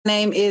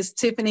Name is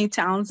Tiffany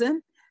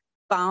Townsend,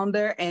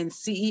 founder and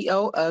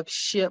CEO of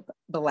Ship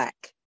Black.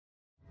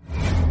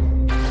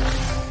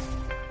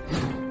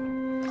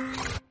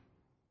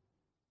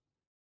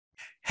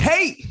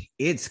 Hey,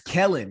 it's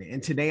Kellen,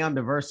 and today on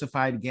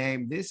Diversified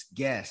Game, this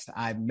guest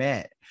I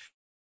met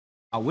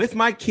with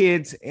my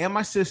kids and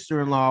my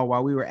sister-in-law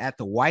while we were at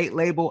the White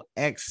Label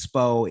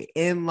Expo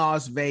in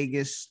Las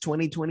Vegas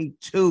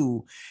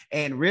 2022.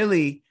 And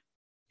really,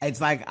 it's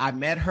like I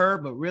met her,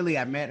 but really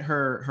I met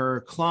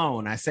her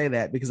clone. I say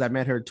that because I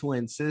met her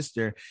twin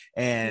sister,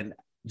 and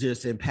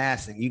just in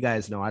passing, you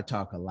guys know I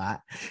talk a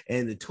lot.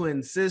 And the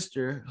twin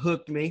sister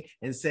hooked me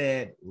and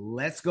said,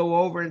 let's go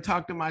over and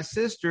talk to my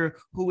sister,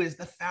 who is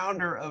the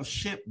founder of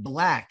Ship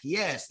Black.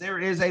 Yes, there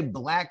is a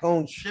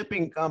Black-owned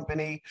shipping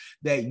company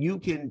that you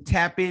can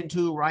tap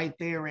into right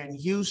there in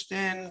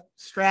Houston,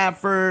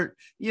 Stratford,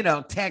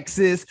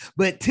 Texas.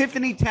 But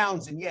Tiffany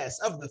Townsend, yes,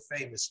 of the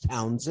famous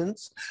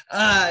Townsends,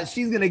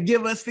 she's going to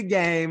give us the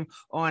game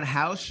on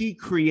how she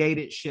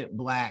created Ship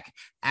Black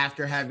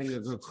after having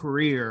a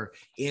career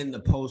in the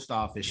post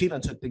office. She done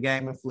took the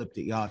game and flipped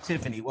it, y'all.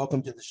 Tiffany,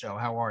 welcome to the show.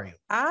 How are you?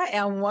 I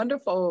am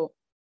wonderful.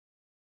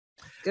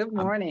 Good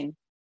morning.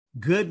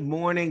 Good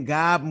morning.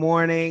 God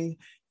morning.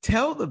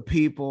 Tell the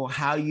people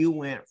how you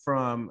went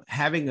from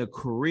having a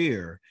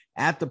career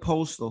at the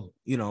postal,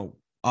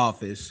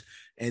 office,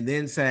 and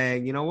then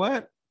saying, you know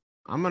what?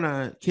 I'm going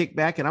to kick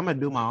back and I'm going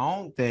to do my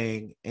own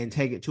thing and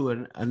take it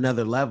to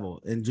another level,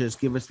 and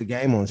just give us the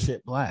game on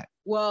Ship Black.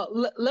 Well,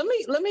 let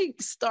me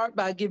start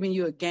by giving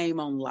you a game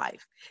on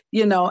life,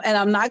 and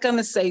I'm not going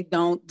to say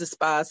don't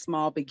despise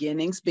small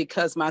beginnings,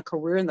 because my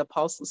career in the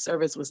Postal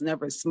Service was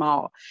never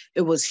small.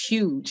 It was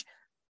huge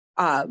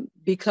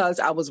because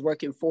I was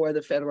working for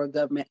the federal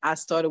government. I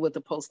started with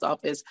the post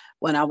office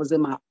when I was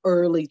in my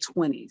early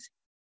 20s.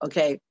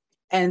 Okay.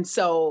 And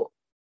so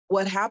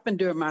what happened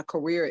during my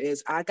career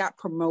is I got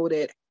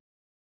promoted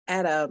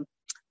at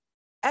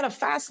a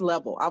fast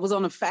level. I was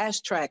on a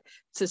fast track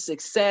to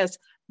success,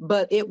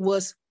 but it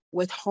was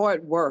with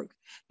hard work.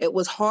 It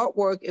was hard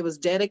work. It was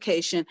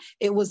dedication.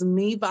 It was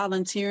me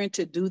volunteering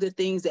to do the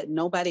things that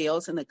nobody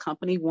else in the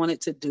company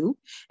wanted to do.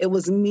 It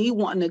was me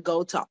wanting to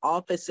go to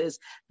offices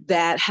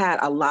that had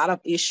a lot of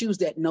issues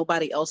that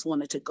nobody else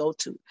wanted to go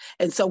to.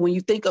 And so when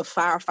you think of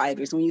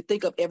firefighters, when you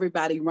think of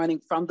everybody running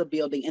from the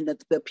building and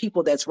the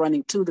people that's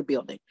running to the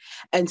building.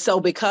 And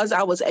so because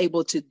I was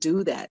able to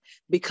do that,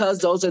 because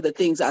those are the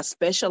things I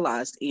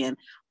specialized in,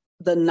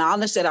 the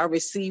knowledge that I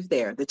received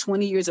there, the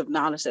 20 years of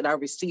knowledge that I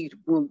received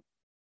when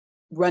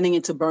running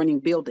into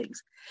burning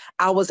buildings,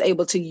 I was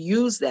able to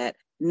use that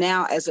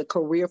now as a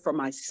career for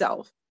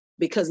myself,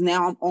 because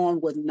now I'm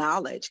on with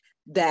knowledge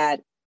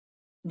that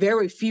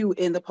very few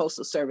in the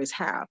Postal Service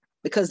have,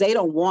 because they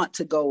don't want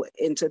to go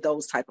into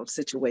those type of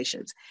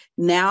situations.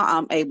 Now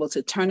I'm able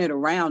to turn it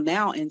around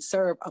now and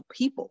serve a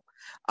people.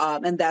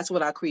 And that's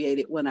what I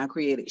created when I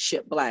created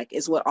Ship Black,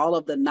 is what all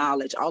of the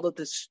knowledge, all of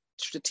the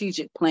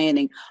strategic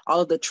planning,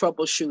 all of the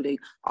troubleshooting,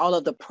 all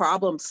of the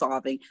problem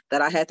solving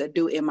that I had to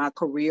do in my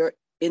career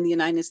in the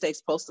United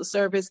States Postal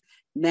Service.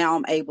 Now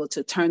I'm able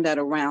to turn that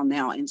around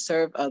now and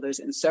serve others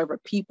and serve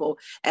people.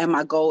 And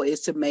my goal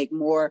is to make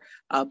more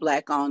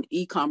Black-owned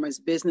e-commerce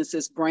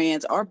businesses,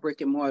 brands, or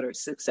brick and mortar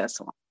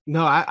successful.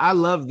 No, I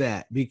love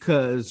that,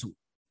 because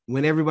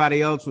when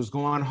everybody else was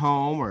going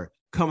home or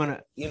coming,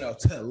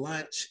 to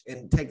lunch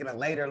and taking a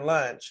later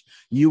lunch,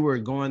 you were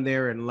going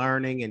there and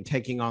learning and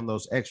taking on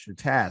those extra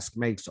tasks.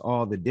 Makes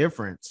all the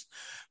difference.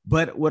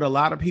 But what a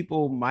lot of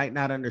people might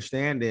not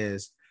understand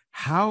is,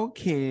 how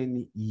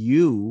can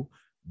you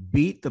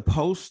beat the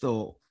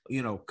postal,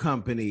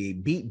 company,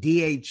 beat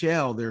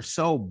DHL? They're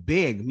so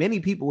big. Many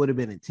people would have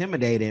been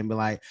intimidated and be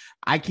like,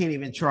 I can't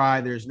even try.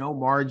 There's no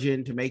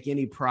margin to make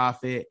any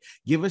profit.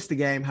 Give us the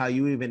game, how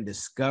you even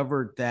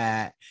discovered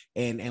that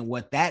and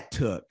what that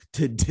took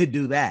to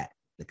do that,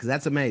 because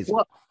that's amazing.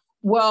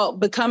 Well,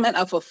 becoming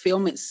a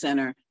fulfillment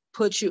center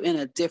puts you in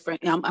a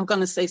different, I'm going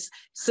to say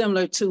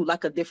similar to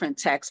like a different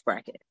tax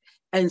bracket.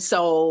 And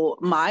so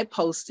my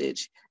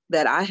postage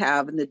that I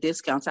have and the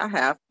discounts I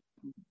have,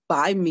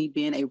 by me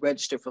being a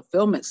registered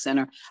fulfillment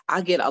center,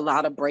 I get a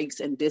lot of breaks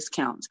and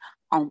discounts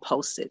on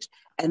postage.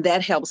 And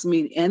that helps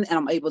me, and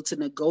I'm able to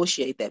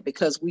negotiate that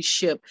because we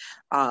ship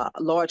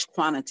large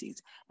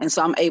quantities. And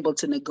so I'm able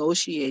to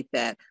negotiate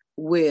that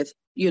with,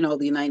 the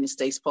United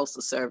States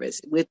Postal Service,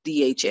 with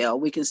DHL.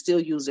 We can still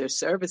use their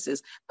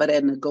services, but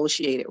at a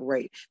negotiated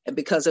rate. And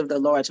because of the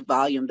large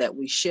volume that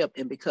we ship,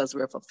 and because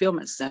we're a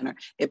fulfillment center,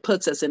 it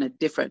puts us in a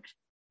different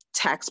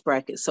tax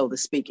bracket, so to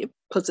speak. It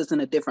puts us in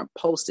a different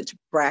postage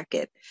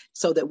bracket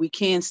so that we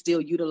can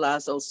still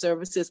utilize those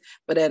services,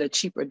 but at a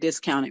cheaper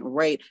discounted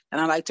rate. And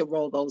I like to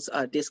roll those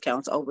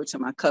discounts over to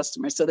my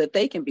customers so that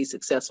they can be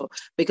successful.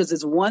 Because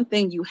it's one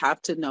thing you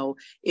have to know: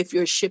 if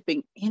you're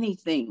shipping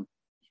anything,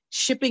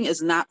 shipping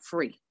is not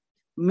free.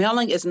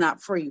 Mailing is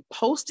not free.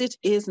 Postage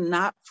is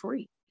not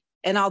free.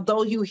 And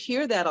although you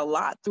hear that a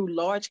lot through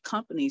large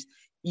companies,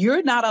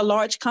 you're not a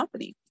large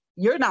company.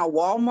 You're not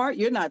Walmart,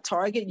 you're not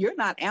Target, you're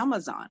not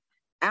Amazon.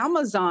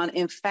 Amazon,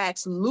 in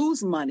fact,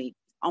 lose money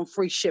on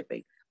free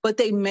shipping. but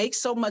they make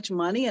so much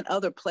money in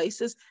other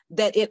places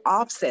that it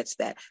offsets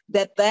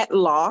that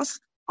loss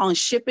on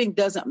shipping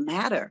doesn't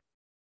matter.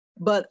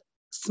 But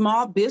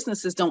small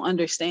businesses don't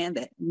understand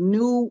that.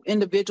 New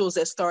individuals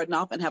that starting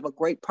off and have a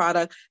great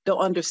product don't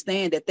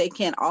understand that they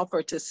can't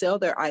offer to sell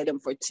their item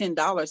for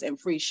 $10 and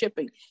free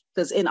shipping,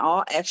 because in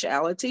all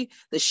actuality,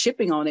 the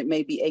shipping on it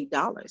may be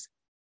 $8.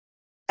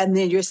 And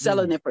then you're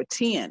selling it for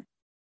 10.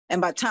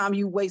 And by the time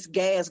you waste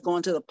gas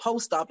going to the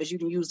post office, you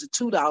can use the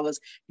 $2.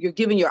 You're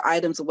giving your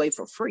items away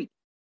for free.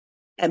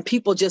 And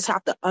people just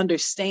have to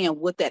understand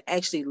what that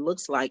actually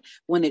looks like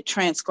when it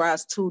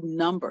transcribes to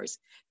numbers,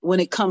 when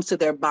it comes to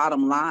their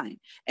bottom line.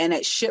 And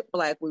at Ship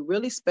Black, we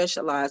really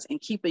specialize in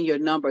keeping your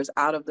numbers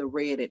out of the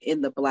red and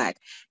in the black.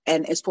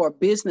 And as for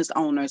business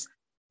owners,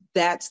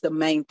 that's the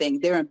main thing.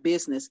 They're in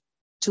business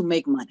to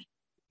make money.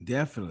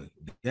 Definitely.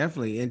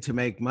 And to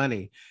make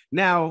money.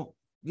 Now,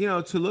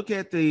 to look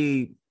at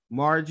the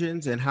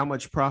margins and how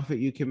much profit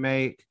you can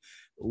make,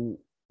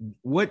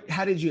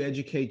 how did you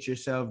educate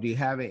yourself? Do you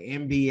have an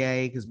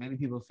MBA? Because many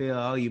people feel,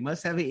 oh, you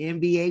must have an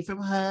MBA from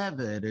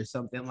Harvard or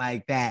something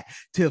like that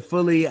to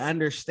fully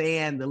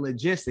understand the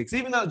logistics.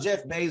 Even though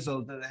Jeff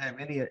Bezos doesn't have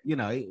any,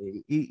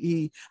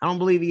 he I don't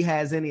believe he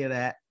has any of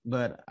that,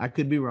 but I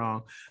could be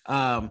wrong.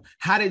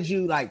 How did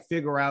you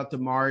figure out the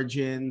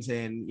margins?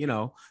 And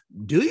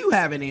do you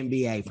have an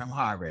MBA from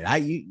Harvard?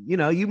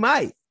 You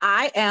might.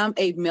 I am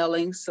a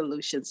mailing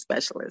solution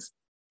specialist.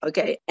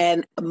 Okay.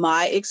 And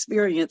my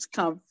experience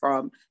comes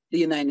from the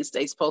United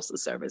States Postal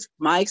Service.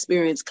 My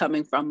experience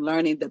coming from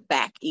learning the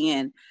back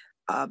end,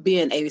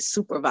 being a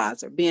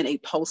supervisor, being a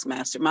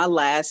postmaster. My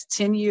last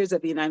 10 years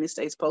at the United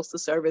States Postal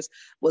Service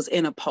was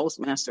in a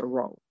postmaster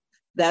role.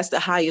 That's the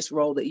highest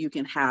role that you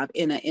can have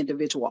in an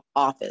individual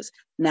office.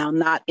 Now,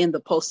 not in the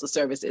Postal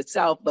Service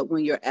itself, but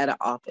when you're at an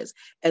office.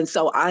 And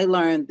so I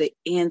learned the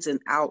ins and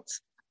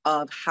outs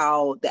of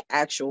how the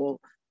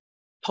actual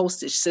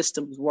postage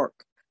systems work.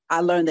 I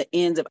learned the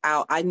ins of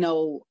out. I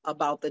know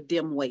about the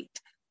dim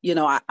weight.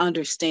 I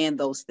understand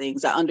those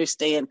things. I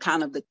understand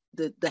kind of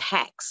the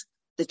hacks,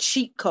 the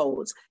cheat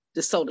codes,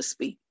 so to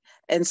speak.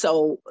 And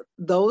so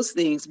those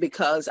things,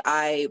 because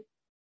I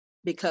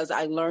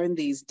learned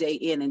these day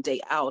in and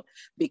day out,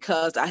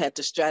 because I had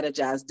to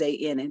strategize day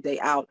in and day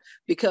out,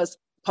 because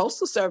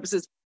postal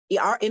services,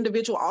 our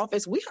individual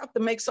office, we have to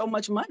make so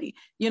much money.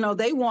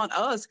 They want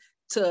us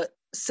to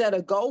set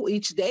a goal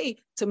each day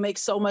to make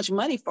so much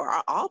money for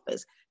our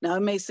office. Now,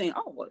 it may seem,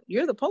 oh, well,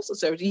 you're the Postal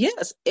Service.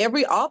 Yes,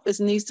 every office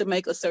needs to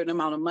make a certain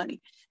amount of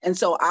money. And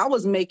so I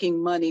was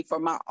making money for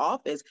my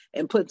office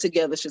and put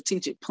together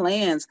strategic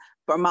plans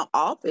for my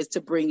office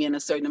to bring in a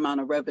certain amount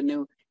of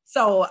revenue.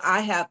 So I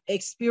have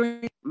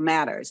experience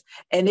matters.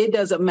 And it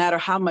doesn't matter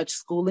how much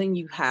schooling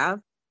you have.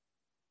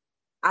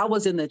 I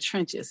was in the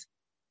trenches.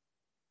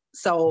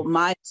 So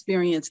my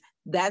experience,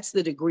 that's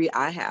the degree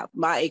I have.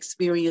 My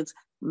experience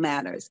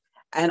matters.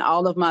 And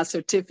all of my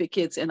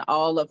certificates and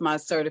all of my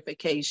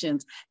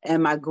certifications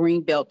and my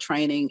green belt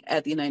training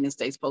at the United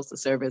States Postal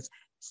Service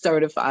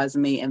certifies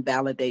me and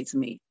validates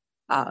me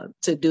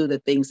to do the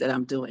things that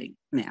I'm doing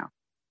now.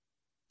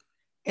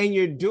 And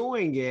you're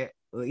doing it,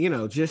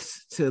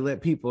 just to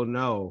let people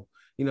know,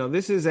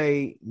 this is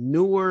a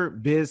newer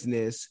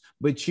business,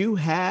 but you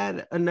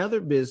had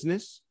another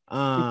business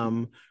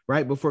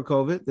right before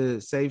COVID,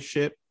 the Safe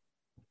Ship.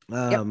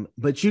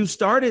 But you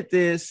started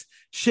this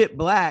Ship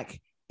Black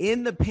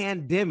in the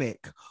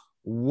pandemic.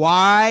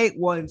 Why,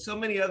 when so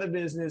many other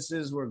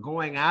businesses were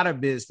going out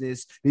of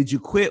business, did you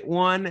quit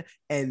one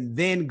and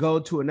then go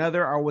to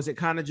another? Or was it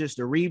kind of just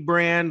a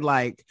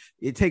rebrand?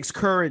 It takes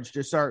courage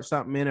to start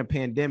something in a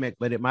pandemic,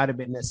 but it might have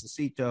been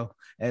necesito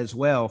as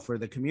well for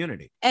the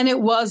community. And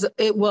it was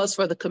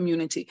for the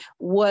community.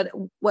 What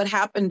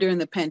happened during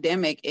the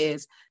pandemic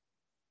is,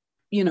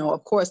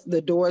 of course,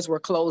 the doors were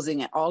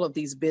closing at all of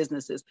these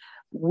businesses.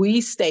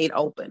 We stayed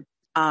open.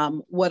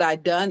 What I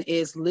done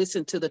is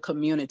listen to the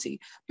community.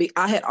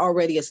 I had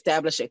already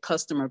established a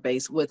customer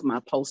base with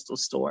my postal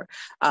store.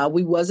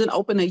 We wasn't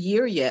open a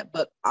year yet,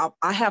 but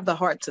I have the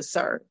heart to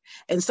serve.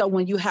 And so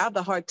when you have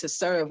the heart to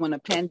serve, when a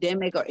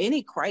pandemic or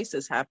any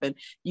crisis happened,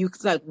 you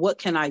like, what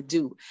can I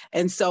do?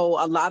 And so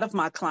a lot of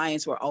my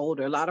clients were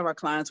older. A lot of our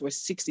clients were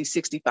 60,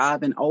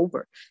 65 and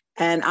over.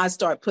 And I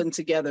started putting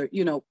together,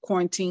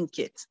 quarantine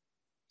kits.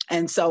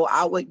 And so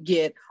I would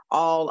get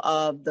all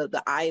of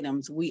the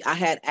items. I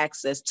had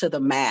access to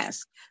the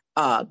mask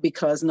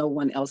because no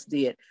one else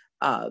did.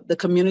 The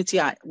community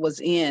I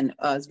was in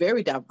is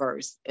very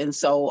diverse. And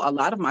so a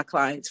lot of my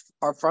clients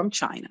are from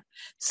China.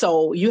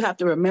 So you have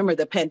to remember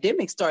the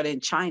pandemic started in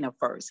China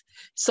first.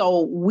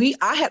 So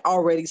I had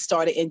already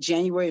started in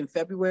January and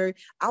February.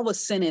 I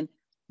was sending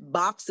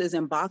boxes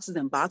and boxes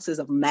and boxes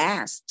of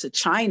masks to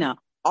China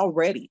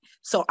already.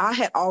 So I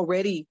had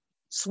already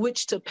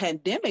switched to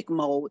pandemic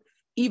mode,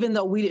 even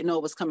though we didn't know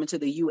it was coming to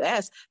the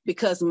U.S.,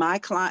 because my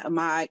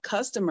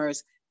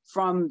customers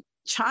from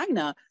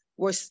China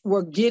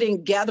were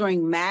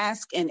gathering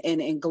masks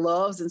and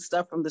gloves and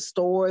stuff from the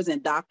stores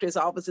and doctor's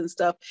office and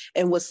stuff,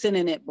 and was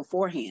sending it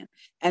beforehand.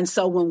 And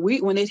so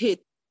when it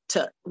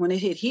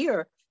hit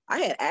here, I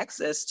had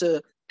access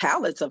to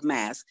pallets of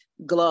masks,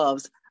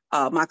 gloves,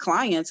 my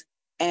clients.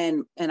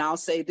 And I'll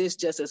say this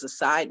just as a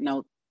side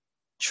note,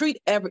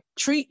 treat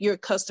your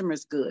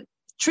customers good.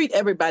 Treat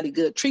everybody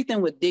good. Treat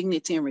them with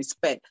dignity and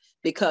respect.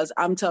 Because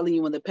I'm telling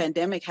you, when the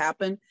pandemic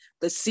happened,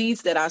 the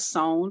seeds that I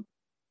sown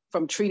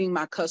from treating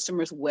my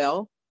customers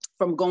well,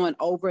 from going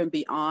over and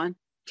beyond,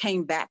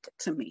 came back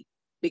to me,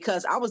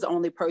 because I was the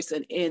only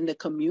person in the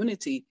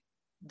community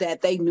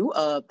that they knew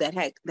of that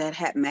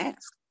had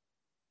masks.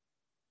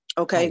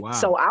 Okay. Oh, wow.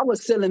 So I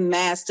was selling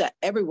masks to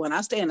everyone.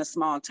 I stay in a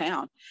small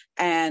town,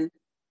 and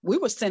we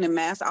were sending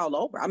masks all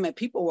over. I mean,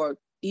 people were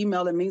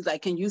emailing me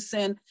like, can you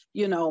send,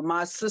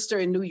 my sister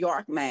in New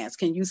York masks?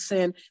 Can you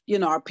send,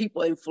 our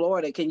people in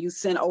Florida? Can you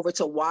send over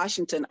to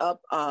Washington,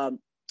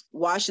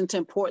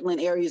 Washington, Portland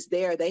areas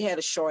there? They had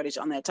a shortage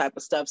on that type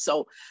of stuff.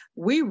 So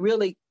we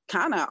really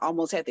kind of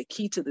almost had the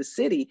key to the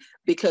city,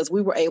 because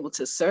we were able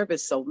to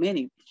service so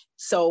many.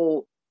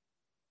 So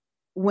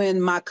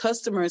when my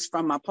customers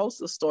from my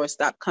postal store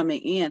stopped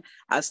coming in,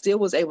 I still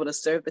was able to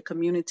serve the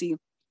community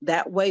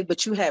that way.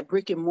 But you had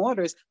brick and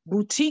mortars,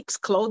 boutiques,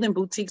 clothing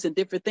boutiques, and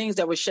different things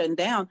that were shutting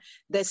down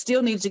that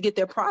still needed to get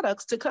their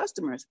products to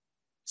customers.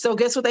 So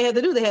guess what they had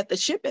to do? They had to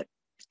ship it.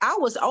 I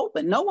was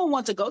open. No one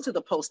wanted to go to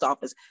the post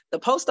office. The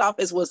post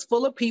office was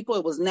full of people.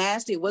 It was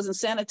nasty. It wasn't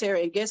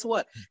sanitary. And guess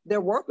what?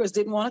 Their workers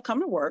didn't want to come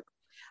to work.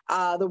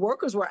 The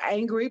workers were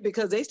angry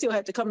because they still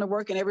had to come to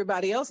work, and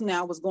everybody else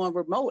now was going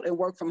remote and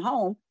work from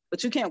home.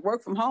 But you can't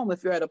work from home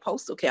if you're at a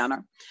postal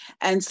counter.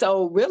 And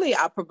so really,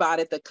 I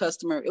provided the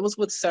customer, it was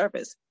with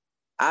service.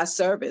 I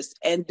serviced.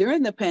 And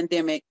during the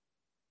pandemic,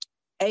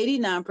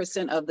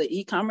 89% of the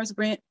e-commerce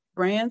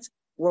brands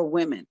were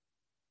women,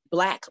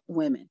 Black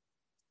women.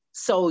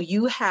 So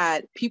you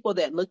had people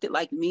that looked at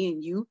like me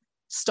and you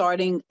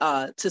starting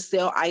to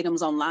sell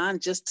items online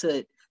just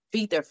to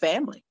feed their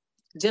family,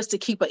 just to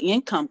keep an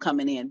income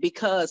coming in,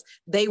 because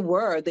they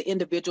were the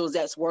individuals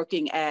that's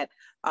working at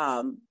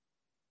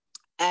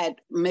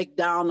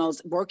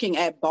McDonald's, working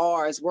at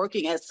bars,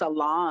 working at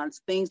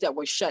salons, things that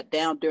were shut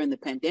down during the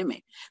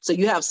pandemic. So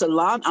you have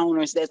salon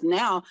owners that's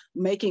now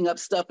making up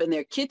stuff in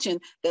their kitchen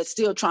that's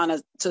still trying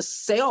to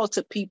sell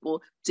to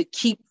people to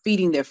keep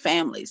feeding their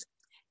families.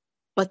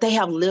 But they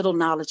have little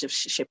knowledge of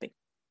shipping.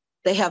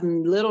 They have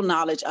little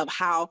knowledge of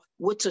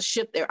what to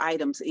ship their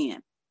items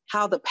in,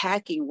 how the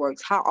packing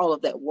works, how all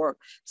of that works.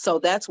 So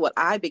that's what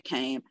I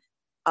became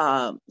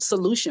a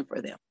solution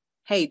for them.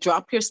 Hey,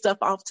 drop your stuff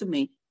off to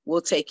me.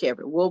 We'll take care of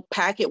it. We'll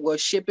pack it. We'll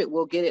ship it.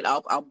 We'll get it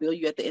off. I'll bill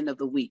you at the end of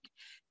the week.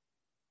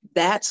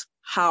 That's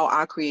how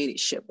I created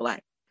Ship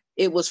Black.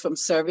 It was from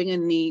serving a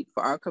need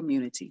for our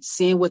community,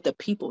 seeing what the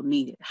people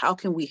needed. How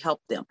can we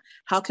help them?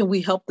 How can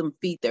we help them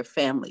feed their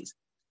families?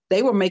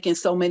 They were making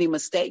so many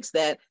mistakes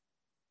that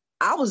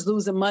I was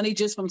losing money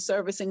just from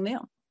servicing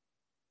them.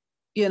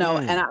 And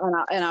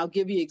I'll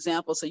give you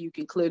examples so you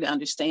can clearly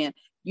understand.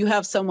 You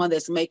have someone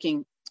that's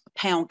making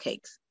pound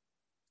cakes.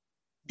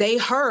 They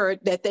heard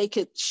that they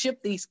could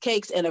ship these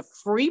cakes in a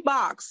free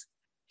box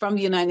from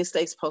the United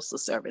States Postal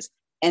Service.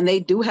 And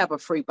they do have a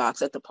free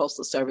box at the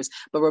Postal Service.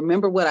 But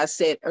remember what I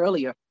said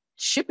earlier,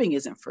 shipping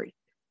isn't free.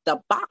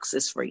 The box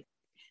is free.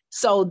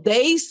 So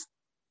they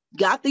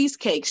got these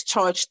cakes,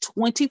 charged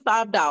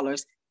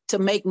 $25 to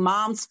make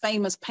mom's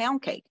famous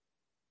pound cake.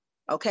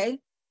 Okay?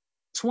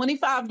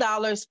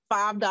 $25,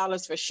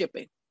 $5 for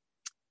shipping.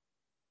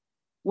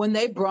 When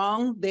they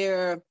brung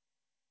their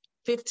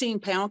 15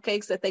 pound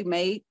cakes that they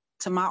made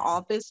to my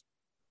office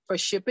for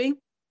shipping,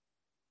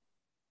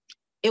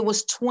 it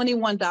was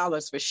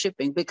 $21 for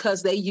shipping,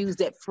 because they used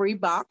that free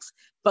box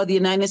for the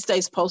United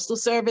States Postal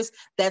Service.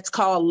 That's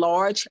called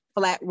large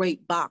flat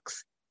rate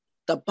box.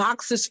 The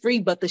box is free,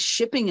 but the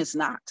shipping is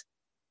not.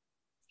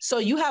 So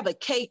you have a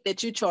cake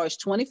that you charge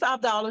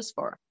 $25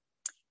 for.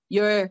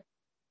 Your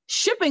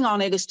shipping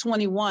on it is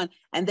 $21,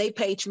 and they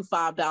paid you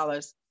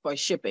 $5 for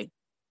shipping.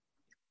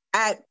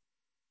 At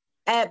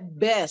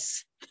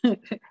best,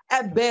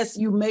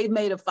 you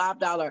made a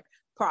 $5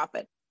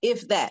 profit,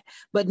 if that.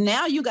 But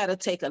now you got to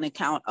take an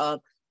account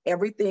of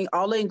everything,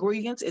 all the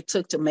ingredients it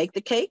took to make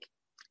the cake,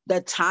 the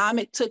time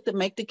it took to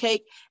make the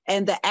cake,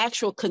 and the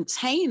actual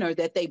container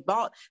that they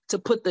bought to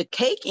put the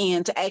cake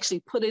in to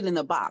actually put it in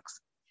the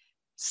box.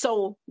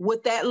 So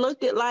what that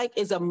looked like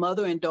is a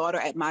mother and daughter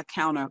at my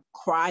counter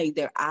crying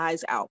their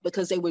eyes out,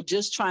 because they were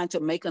just trying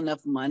to make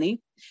enough money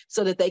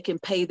so that they can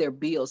pay their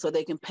bills, so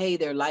they can pay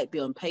their light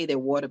bill and pay their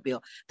water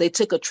bill. They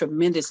took a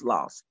tremendous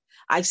loss.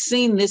 I've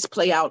seen this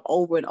play out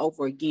over and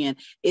over again.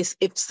 If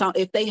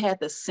they had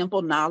the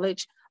simple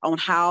knowledge on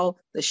how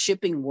the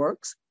shipping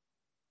works,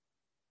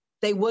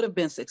 they would have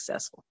been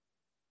successful.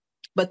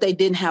 But they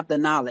didn't have the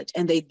knowledge,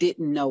 and they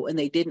didn't know, and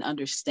they didn't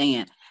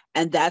understand.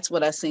 And that's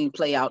what I've seen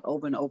play out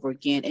over and over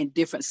again in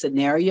different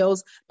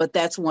scenarios. But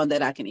that's one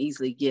that I can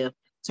easily give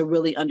to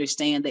really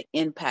understand the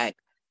impact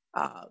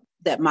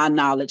that my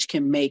knowledge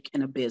can make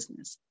in a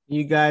business.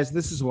 You guys,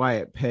 this is why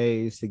it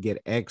pays to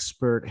get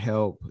expert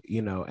help.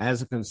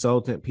 As a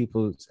consultant,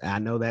 I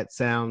know that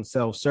sounds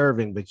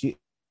self-serving, but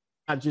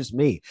not just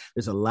me.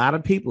 There's a lot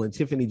of people, and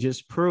Tiffany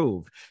just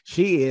proved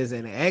she is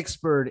an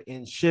expert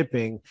in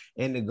shipping,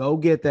 and to go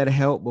get that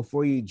help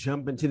before you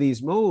jump into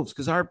these moves.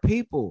 Because our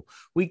people,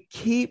 we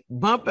keep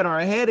bumping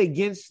our head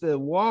against the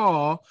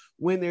wall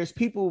when there's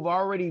people who've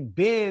already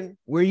been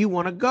where you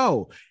want to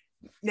go.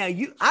 Now,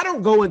 I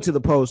don't go into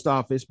the post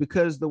office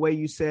because the way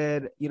you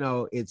said,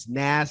 it's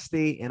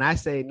nasty. And I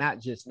say not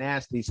just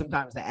nasty.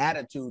 Sometimes the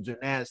attitudes are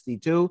nasty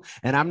too.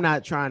 And I'm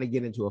not trying to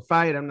get into a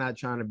fight. I'm not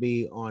trying to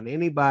be on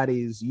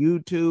anybody's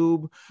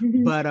YouTube.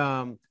 But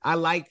I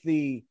like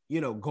the,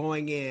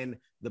 going in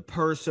the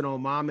personal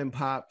mom and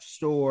pop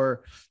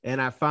store.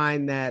 And I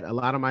find that a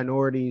lot of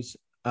minorities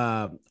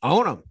own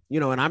them,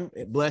 and I'm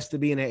blessed to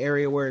be in an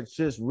area where it's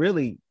just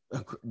really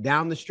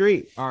down the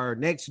street or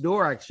next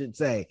door, I should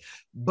say.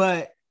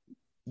 But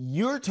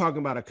you're talking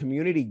about a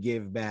community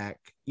give back,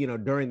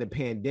 during the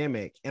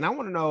pandemic. And I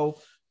want to know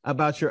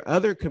about your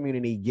other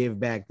community give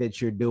back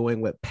that you're doing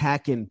with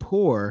Pack and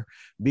Pour,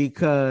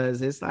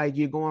 because it's like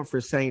you're going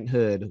for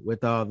sainthood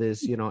with all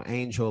this,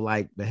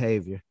 angel-like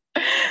behavior.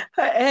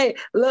 Hey,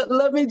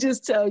 let me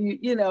just tell you,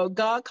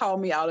 God called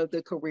me out of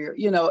the career,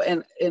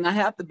 and I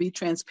have to be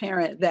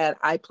transparent that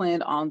I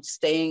planned on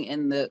staying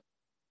in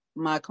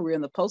my career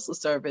in the Postal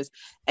Service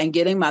and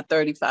getting my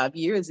 35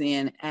 years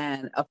in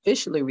and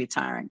officially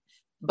retiring.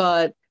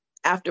 But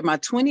after my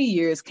 20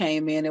 years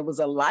came in, it was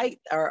a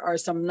light or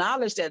some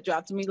knowledge that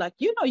dropped to me, like,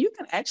 you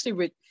can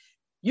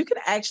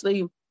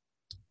actually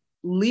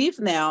leave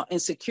now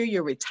and secure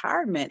your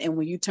retirement. And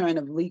when you turn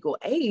of legal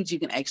age, you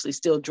can actually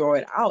still draw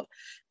it out,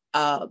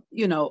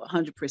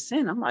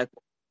 100%. I'm like,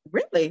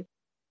 really?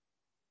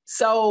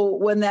 So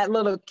when that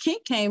little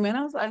kink came in,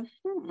 I was like,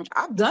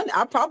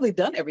 I've probably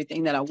done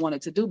everything that I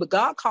wanted to do, but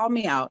God called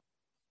me out.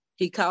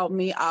 He called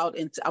me out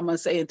into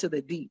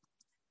the deep.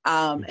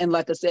 And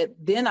like I said,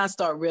 then I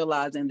start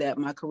realizing that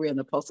my career in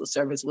the Postal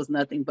Service was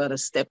nothing but a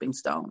stepping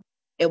stone.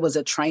 It was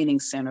a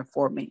training center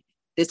for me.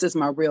 This is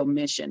my real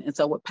mission. And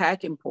so with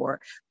Pack and Pour,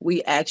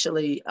 we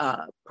actually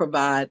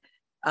provide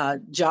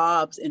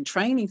jobs and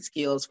training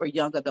skills for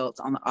young adults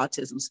on the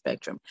autism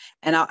spectrum.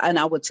 And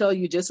I will tell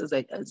you, just as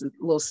a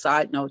little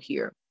side note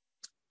here,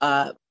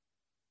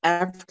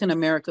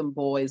 African-American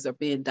boys are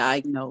being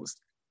diagnosed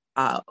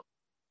on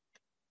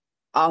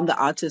the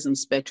autism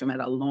spectrum at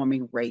an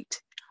alarming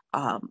rate.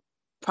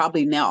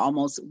 Probably now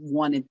almost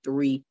 1 in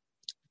 3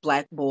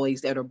 Black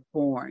boys that are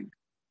born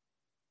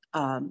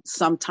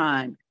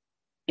sometime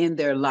in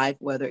their life,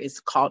 whether it's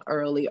caught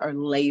early or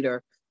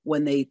later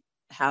when they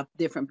have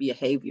different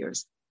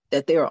behaviors,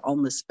 that they are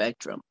on the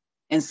spectrum.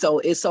 And so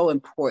it's so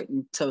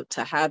important to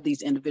have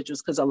these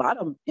individuals, because a lot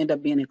of them end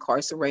up being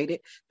incarcerated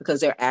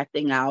because they're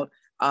acting out.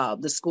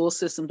 The school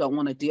system don't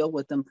want to deal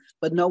with them,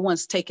 but no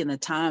one's taking the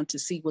time to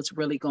see what's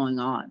really going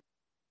on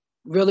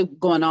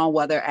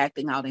while they're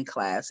acting out in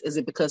class. Is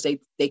it because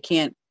they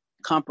can't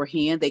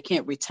comprehend, they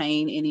can't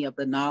retain any of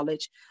the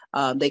knowledge,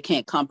 they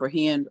can't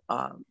comprehend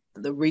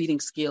the reading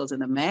skills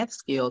and the math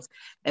skills?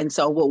 And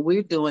so what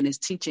we're doing is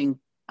teaching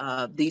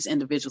these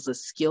individuals a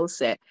skill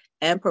set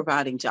and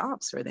providing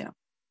jobs for them.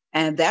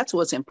 And that's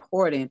what's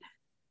important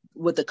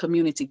with the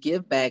community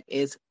give back,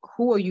 is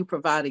who are you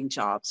providing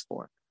jobs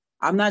for?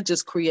 I'm not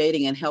just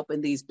creating and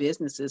helping these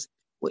businesses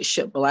with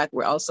Ship Black,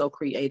 we're also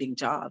creating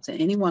jobs.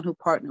 And anyone who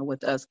partner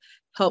with us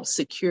helps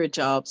secure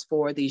jobs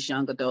for these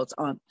young adults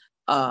on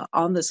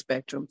the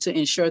spectrum to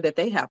ensure that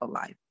they have a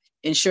life,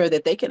 ensure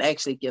that they can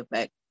actually give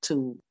back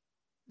to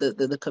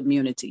the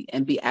community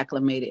and be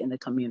acclimated in the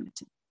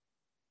community.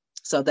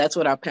 So that's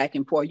what our Pack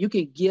and Pour. You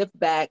can give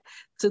back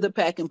to the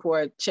Pack and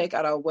Pour. Check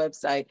out our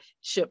website,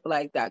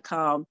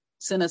 shipblack.com.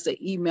 Send us an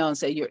email and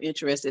say you're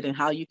interested in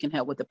how you can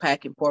help with the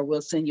Pack and Pour.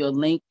 We'll send you a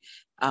link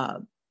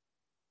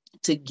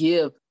to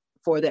give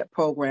for that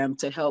program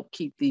to help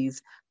keep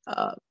these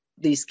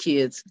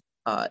kids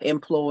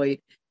employed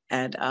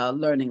and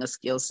learning a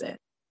skill set.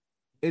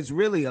 It's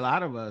really, a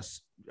lot of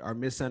us are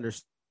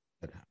misunderstood.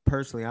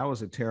 Personally, I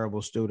was a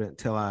terrible student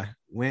until I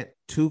went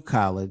to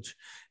college.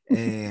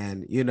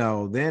 And,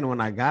 then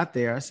when I got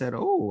there, I said,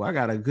 oh, I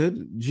got a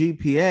good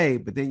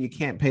GPA, but then you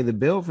can't pay the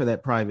bill for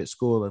that private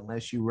school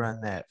unless you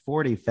run that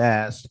 40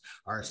 fast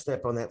or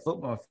step on that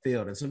football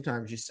field. And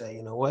sometimes you say,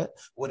 you know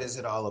what is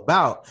it all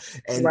about?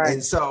 And, right.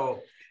 And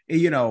so,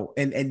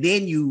 and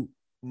then you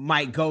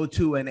might go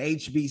to an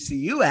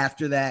HBCU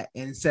after that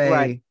and say,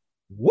 right.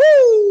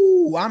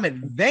 Woo, I'm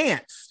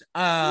advanced.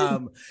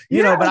 But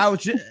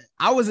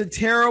I was a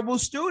terrible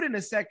student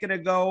a second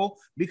ago,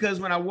 because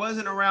when I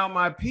wasn't around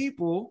my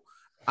people,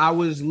 I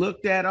was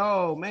looked at,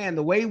 oh man,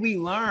 the way we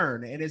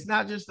learn. And it's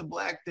not just a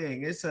Black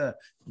thing. It's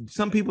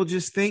some people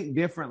just think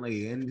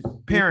differently. And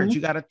parents,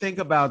 you got to think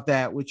about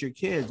that with your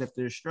kids. If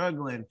they're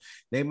struggling,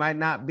 they might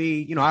not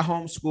be, I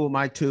homeschool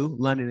my two,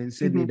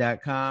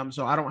 LondonandSydney.com.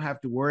 So I don't have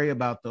to worry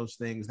about those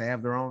things. They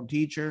have their own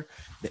teacher.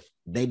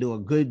 They do a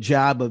good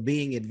job of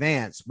being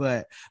advanced,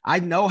 but I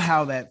know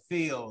how that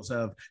feels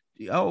of,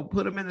 Oh,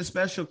 put him in the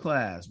special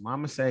class.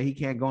 Mama say he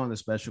can't go in the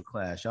special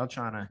class. Y'all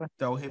trying to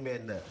throw him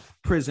in the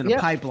prison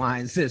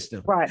pipeline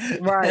system. Right.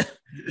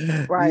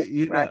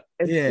 you know,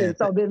 And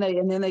so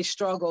then they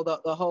struggle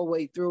the whole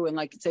way through. And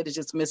like you said, it's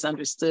just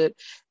misunderstood.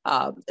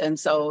 And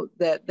so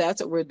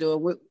that's what we're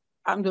doing.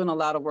 I'm doing a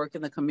lot of work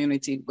in the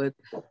community with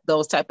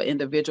those type of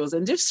individuals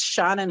and just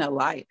shining a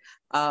light.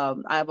 I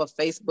have a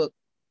Facebook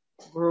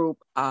group,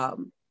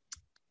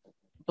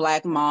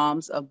 Black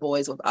Moms of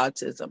Boys with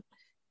Autism.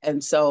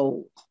 And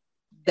so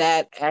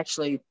that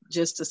actually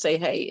just to say,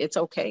 hey, it's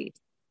okay.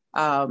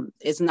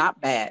 It's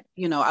not bad.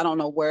 You know, I don't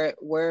know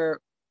where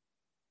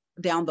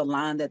down the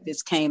line that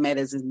this came at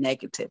as a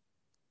negative,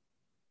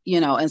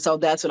 you know, and so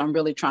that's what I'm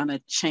really trying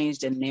to change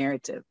the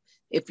narrative.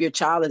 If your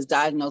child is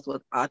diagnosed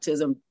with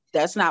autism,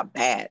 that's not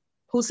bad.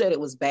 Who said it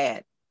was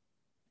bad?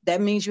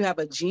 That means you have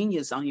a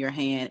genius on your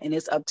hand, and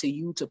it's up to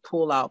you to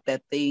pull out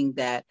that thing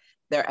that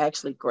they're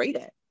actually great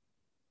at.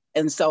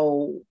 And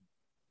so,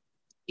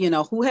 you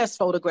know, who has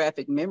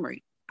photographic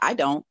memory? I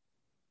don't,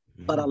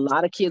 but a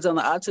lot of kids on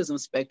the autism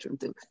spectrum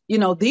do. You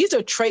know, these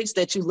are traits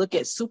that you look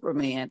at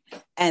Superman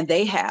and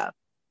they have.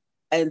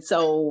 And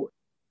so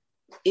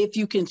if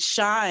you can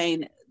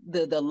shine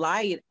the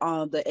light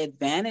on the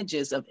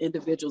advantages of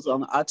individuals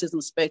on the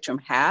autism spectrum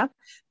have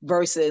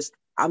versus,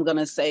 I'm going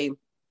to say,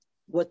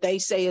 what they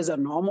say is a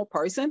normal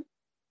person.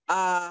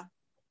 I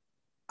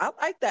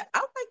like that. I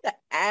like the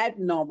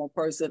abnormal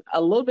person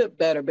a little bit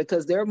better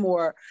because they're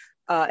more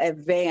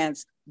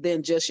advanced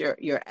than just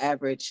your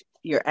average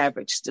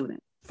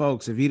student.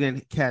 Folks, if you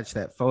didn't catch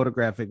that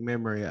photographic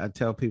memory, I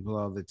tell people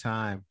all the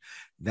time,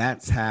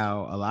 that's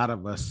how a lot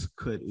of us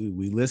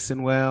we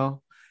listen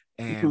well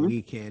and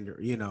we can,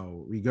 you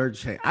know,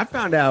 regurgitate. I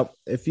found out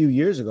a few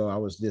years ago I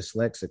was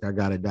dyslexic. I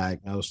got a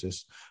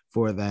diagnosis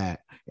for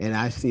that. And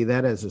I see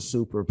that as a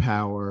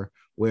superpower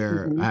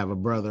where I have a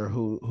brother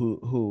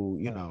who,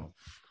 you know,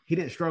 he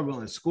didn't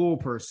struggle in school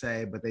per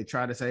se, but they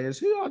try to say, is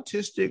he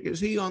autistic? Is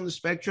he on the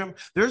spectrum?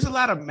 There's a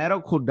lot of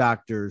medical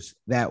doctors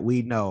that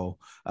we know.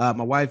 My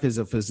wife is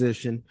a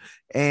physician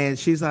and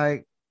she's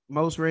like,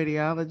 most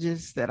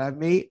radiologists that I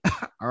meet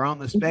are on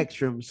the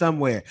spectrum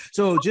somewhere.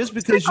 So just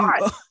because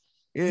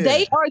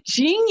they are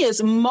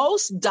genius.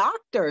 Most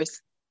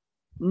doctors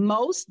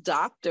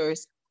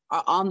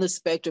are on the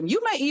spectrum.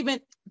 You may even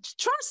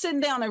try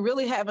sitting down and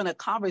really having a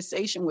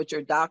conversation with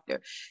your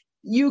doctor.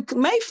 You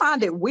may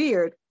find it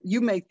weird,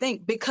 you may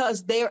think,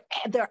 because they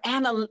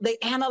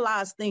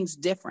analyze things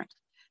different.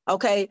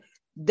 Okay,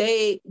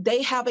 they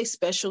have a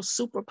special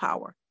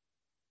superpower.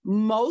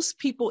 Most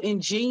people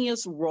in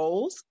genius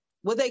roles,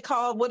 what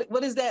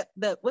is that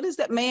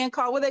man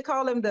called? What they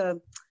call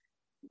him?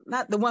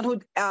 Not the one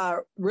who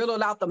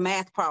riddled out the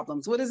math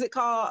problems. What is it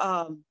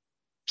called?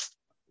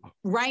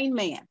 Rain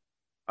Man.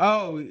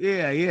 Oh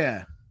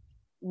yeah.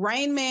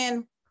 Rain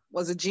Man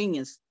was a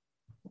genius.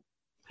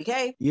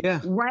 Okay.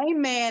 Yeah.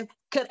 Rain Man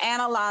could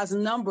analyze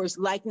numbers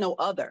like no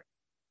other.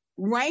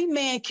 Rain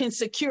Man can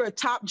secure a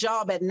top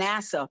job at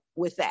NASA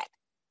with that.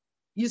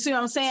 You see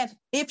what I'm saying?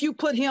 If you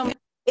put him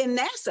in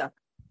NASA,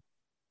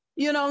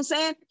 you know what I'm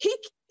saying?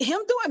 Him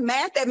doing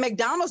math at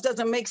McDonald's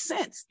doesn't make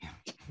sense.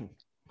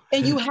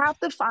 And you have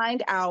to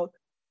find out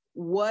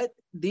what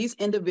these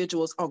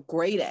individuals are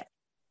great at,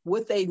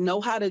 what they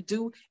know how to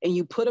do, and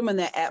you put them in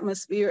that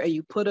atmosphere and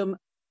you put them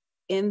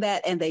in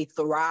that and they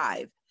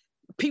thrive.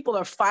 People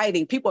are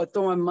fighting. People are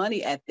throwing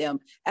money at them,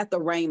 at the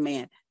Rain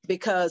Man,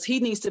 because he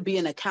needs to be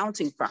in an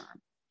accounting firm.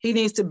 He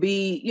needs to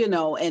be, you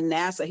know, in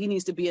NASA. He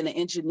needs to be in the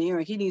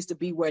engineering. He needs to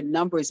be where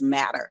numbers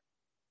matter.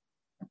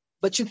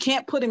 But you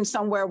can't put him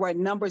somewhere where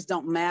numbers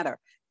don't matter.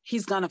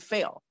 He's going to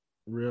fail.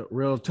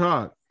 Real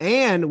talk.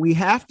 And we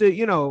have to,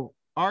 you know,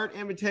 art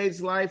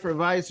imitates life or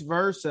vice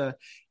versa.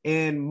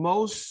 In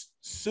most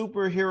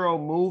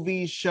superhero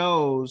movies,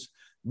 shows,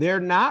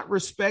 they're not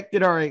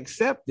respected or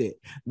accepted.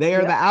 They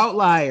are the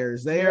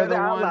outliers. They are the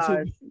ones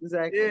who,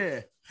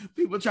 exactly.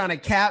 People trying to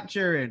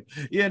capture and,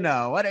 you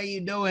know, what are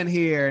you doing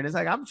here? And it's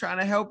like, I'm trying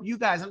to help you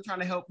guys. I'm trying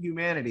to help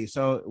humanity.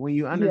 So when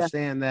you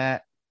understand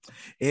that,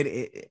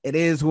 it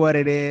is what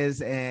it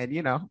is. And,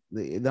 you know,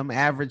 them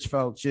average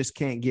folks just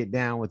can't get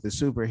down with the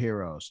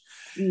superheroes.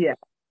 Yeah.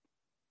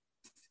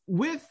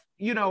 With,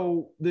 you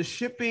know, the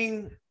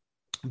shipping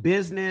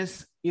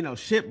business, you know,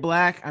 Ship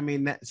Black, I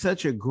mean, that's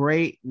such a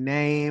great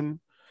name.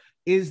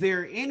 Is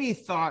there any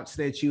thoughts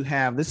that you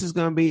have? This is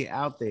going to be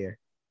out there,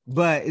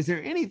 but is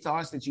there any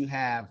thoughts that you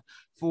have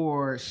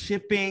for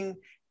shipping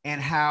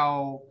and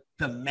how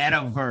the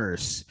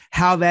metaverse,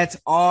 how that's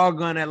all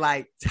going to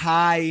like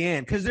tie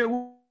in? Because there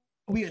will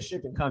be a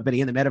shipping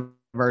company in the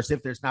metaverse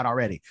if there's not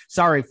already.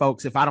 Sorry,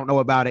 folks, if I don't know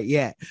about it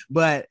yet,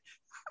 but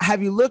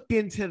have you looked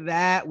into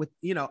that with,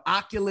 you know,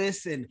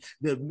 Oculus and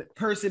the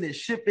person is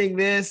shipping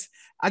this?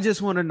 I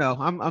just want to know.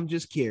 I'm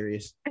just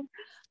curious.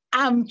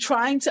 I'm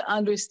trying to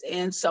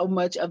understand so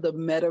much of the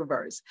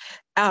metaverse,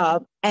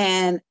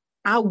 and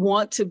I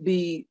want to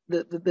be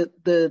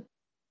the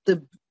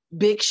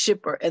big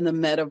shipper in the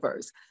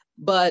metaverse.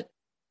 But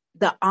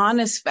the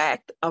honest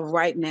fact of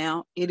right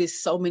now, it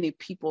is so many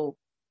people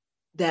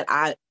that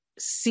I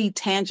see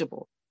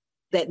tangible.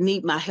 that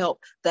need my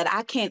help that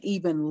I can't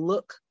even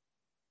look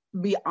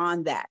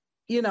beyond that.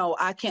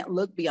 I can't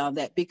look beyond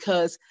that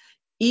because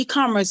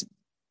e-commerce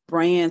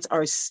brands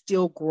are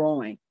still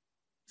growing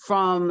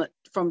from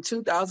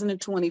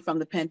 2020, from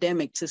the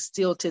pandemic to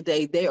still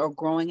today. They are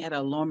growing at an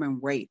alarming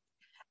rate.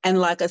 And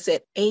like I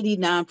said,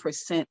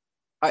 89%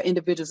 are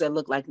individuals that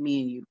look like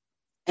me and you.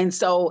 And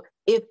so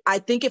if I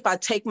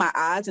take my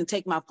eyes and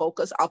take my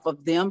focus off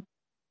of them,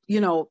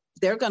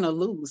 they're going to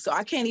lose. So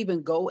I can't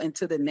even go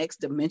into the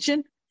next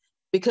dimension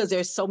because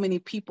there's so many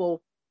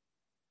people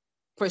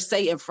per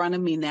se in front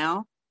of me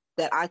now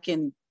that I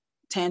can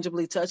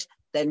tangibly touch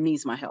that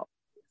needs my help.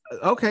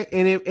 Okay.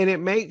 And it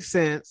makes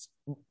sense.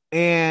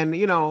 And,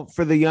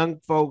 for the young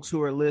folks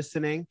who are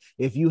listening,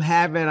 if you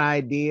have an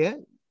idea,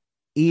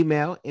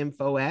 email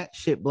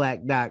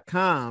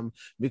info@shipblack.com,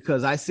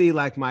 because I see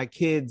like my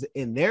kids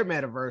in their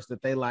metaverse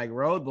that they like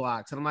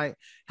Roblox. And I'm like,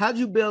 how'd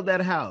you build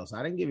that house?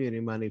 I didn't give you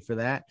any money for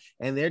that.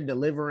 And they're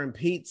delivering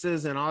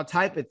pizzas and all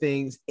type of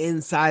things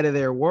inside of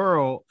their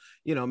world,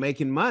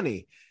 making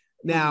money.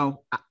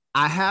 Now,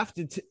 I have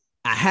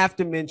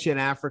to mention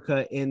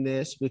Africa in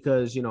this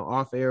because,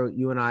 off air,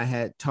 you and I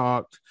had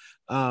talked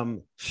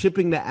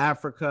shipping to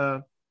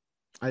Africa.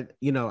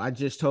 I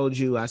just told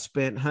you I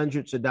spent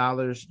hundreds of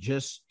dollars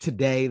just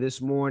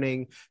this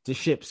morning to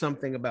ship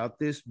something about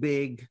this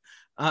big.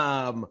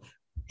 And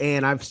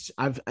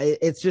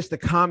it's just a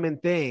common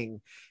thing.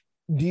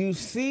 Do you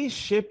see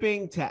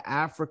shipping to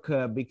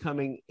Africa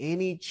becoming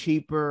any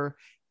cheaper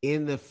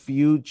in the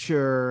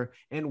future?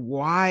 And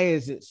why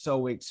is it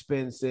so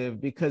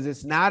expensive? Because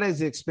it's not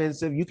as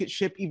expensive. You could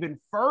ship even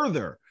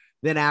further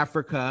than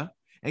Africa.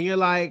 And you're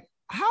like,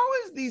 how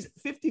is these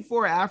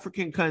 54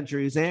 African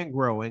countries and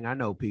growing? I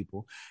know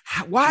people.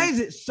 Why is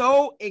it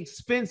so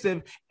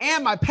expensive?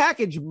 And my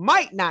package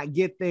might not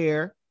get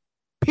there,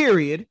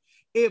 period.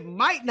 It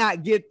might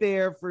not get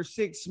there for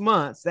 6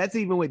 months. That's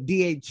even with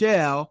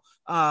DHL,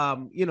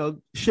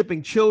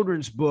 shipping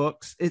children's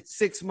books. It's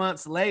 6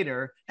 months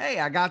later. Hey,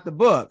 I got the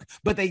book.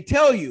 But they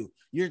tell you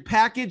your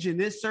package in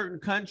this certain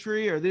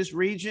country or this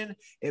region,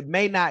 it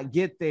may not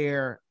get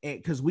there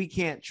because we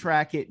can't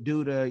track it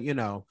due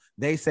to,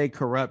 they say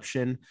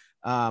corruption.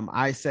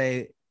 I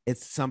say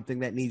it's something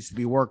that needs to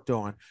be worked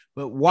on.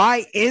 But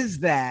why is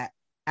that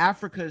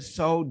Africa is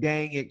so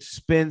dang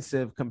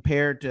expensive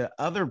compared to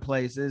other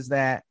places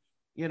that,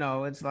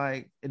 it's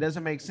like, it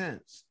doesn't make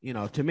sense,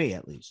 to me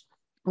at least.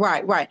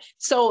 Right.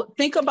 So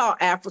think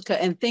about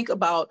Africa and think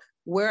about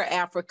where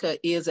Africa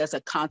is as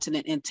a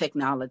continent in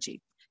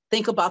technology.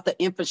 Think about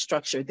the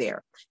infrastructure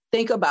there.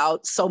 Think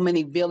about so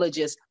many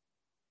villages,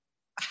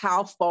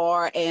 how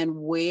far and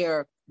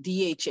where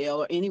DHL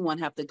or anyone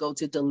have to go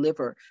to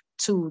deliver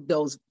to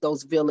those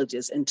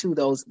villages and to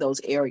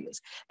those areas.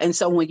 And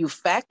so when you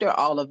factor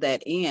all of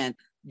that in,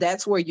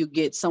 that's where you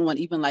get someone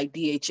even like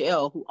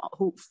DHL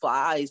who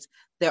flies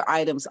their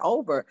items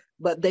over,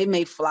 but they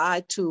may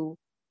fly to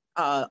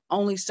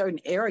only certain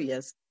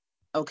areas,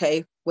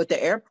 okay, with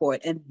the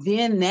airport. And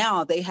then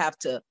now they have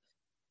to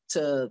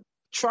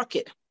truck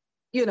it,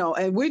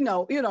 and we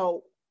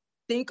know,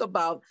 think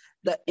about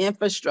the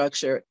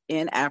infrastructure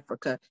in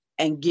Africa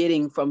and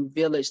getting from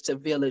village to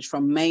village,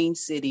 from main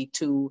city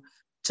to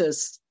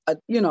a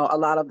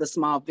lot of the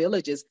small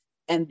villages.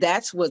 And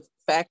that's what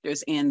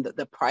factors in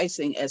the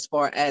pricing as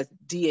far as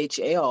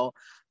DHL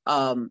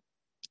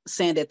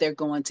saying that they're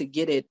going to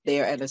get it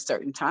there at a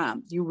certain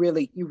time. You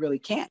really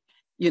can't,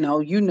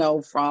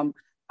 from,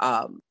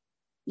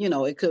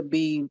 it could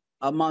be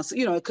a month,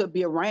 it could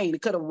be a rain.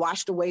 It could have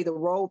washed away the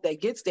road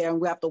that gets there,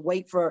 and we have to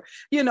wait for,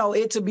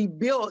 it to be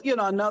built,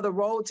 another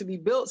road to be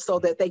built so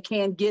that they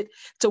can get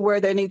to where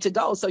they need to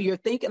go. So you're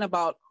thinking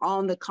about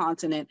on the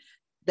continent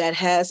that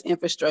has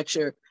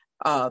infrastructure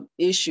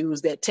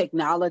issues, that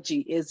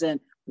technology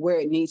isn't where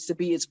it needs to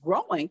be. It's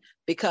growing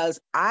because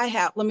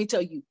let me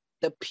tell you,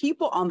 the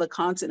people on the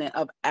continent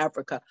of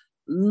Africa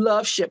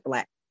love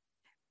ShipBlack.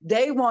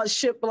 They want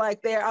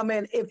ShipBlack there. I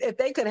mean, if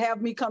they could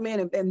have me come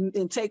in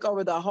and take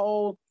over the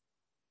whole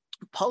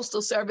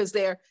postal service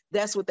there,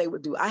 that's what they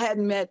would do. I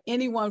hadn't met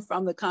anyone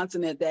from the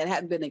continent that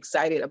hadn't been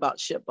excited about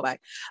ShipBlack.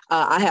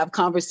 I have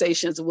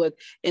conversations with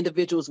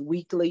individuals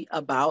weekly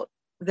about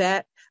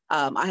that.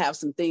 I have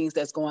some things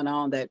that's going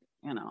on that,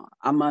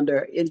 I'm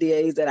under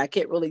NDAs that I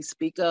can't really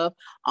speak of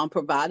on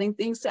providing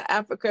things to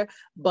Africa,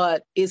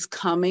 but it's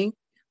coming.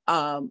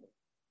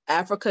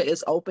 Africa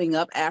is opening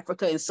up.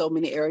 Africa in so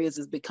many areas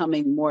is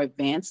becoming more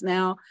advanced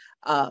now.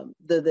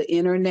 The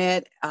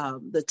internet,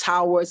 the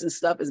towers and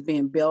stuff is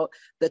being built.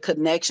 The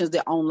connections,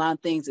 the online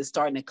things is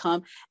starting to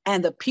come.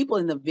 And the people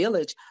in the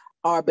village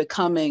are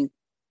becoming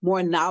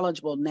more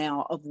knowledgeable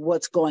now of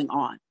what's going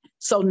on.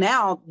 So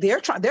now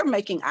they're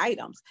making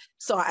items.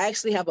 So I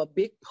actually have a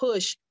big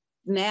push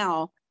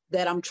now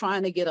that I'm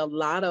trying to get a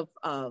lot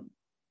of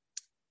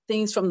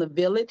things from the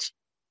village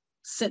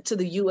sent to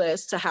the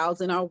U.S. to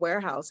house in our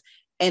warehouse,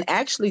 and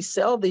actually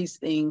sell these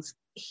things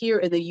here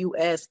in the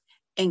U.S.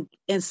 and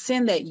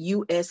send that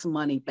U.S.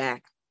 money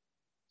back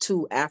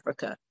to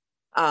Africa.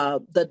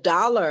 The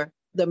dollar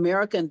the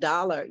American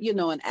dollar, you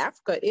know, in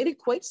Africa, it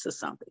equates to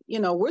something. You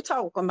know, we're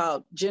talking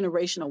about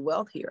generational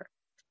wealth here.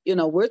 You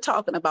know, we're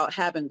talking about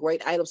having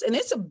great items, and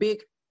it's a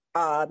big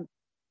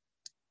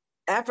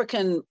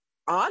African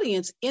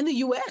audience in the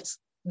U.S.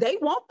 They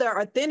want their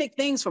authentic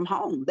things from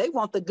home. They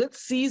want the good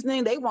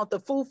seasoning. They want the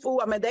fufu.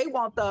 I mean, they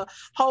want the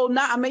whole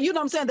nine. I mean, you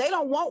know what I'm saying? They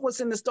don't want what's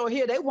in the store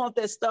here. They want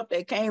that stuff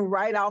that came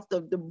right off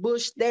the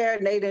bush there.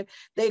 And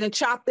they done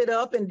chopped it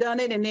up and done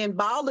it and then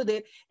bottled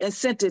it and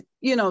sent it,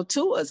 you know,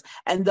 to us.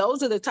 And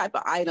those are the type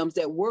of items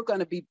that we're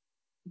going to be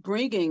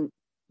bringing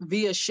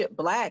via Ship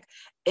Black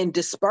and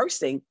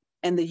dispersing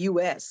in the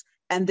U.S.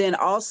 And then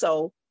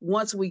also,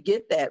 once we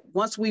get that,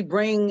 once we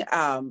bring,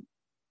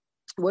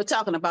 we're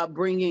talking about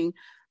bringing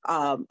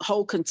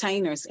whole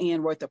containers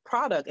in worth of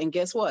product. And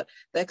guess what?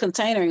 That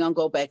container ain't gonna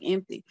go back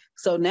empty.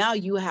 So now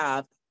you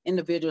have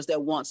individuals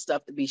that want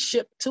stuff to be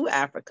shipped to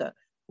Africa.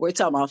 We're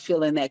talking about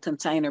filling that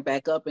container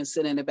back up and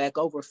sending it back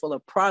over full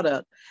of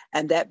product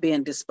and that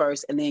being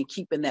dispersed and then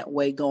keeping that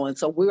way going.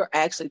 So we're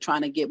actually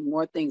trying to get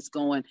more things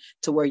going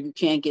to where you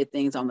can get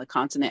things on the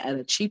continent at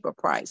a cheaper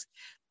price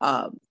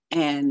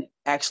and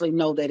actually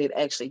know that it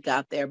actually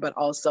got there, but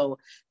also,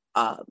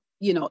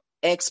 you know,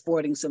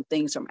 exporting some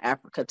things from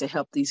Africa to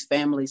help these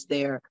families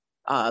there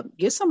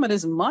get some of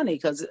this money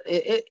because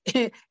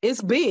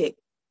it's big.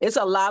 It's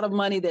a lot of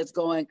money that's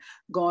going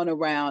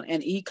around,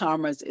 and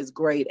e-commerce is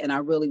great. And I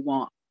really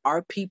want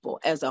our people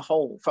as a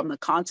whole, from the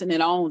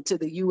continent on to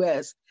the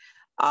U.S.,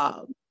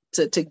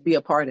 to be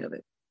a part of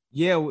it.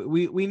 Yeah,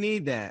 we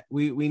need that.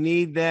 We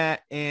need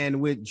that.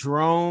 And with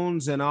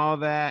drones and all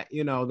that,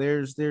 you know,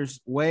 there's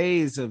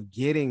ways of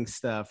getting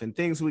stuff and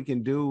things we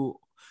can do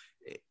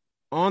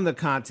on the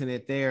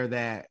continent there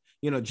that,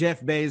 you know,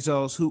 Jeff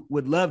Bezos, who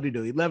would love to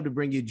do, he'd love to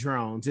bring you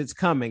drones. It's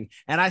coming.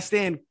 And I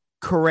stand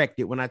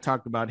corrected when I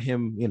talked about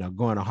him, you know,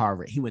 going to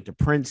Harvard. He went to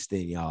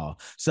Princeton, y'all.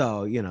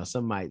 So, you know,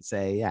 some might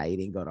say, yeah, he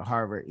didn't go to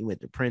Harvard. He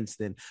went to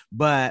Princeton.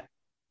 But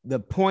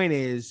the point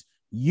is,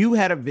 you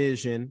had a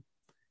vision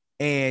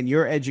and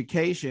your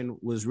education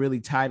was really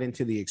tied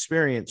into the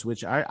experience,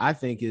 which I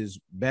think is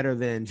better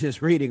than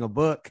just reading a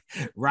book,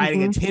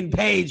 writing a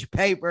 10-page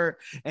paper,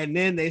 and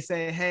then they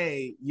say,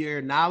 hey,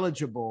 you're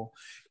knowledgeable.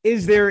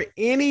 Is there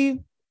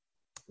any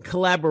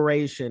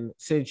collaboration,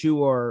 since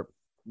you are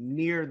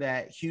near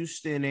that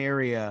Houston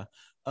area,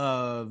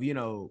 of, you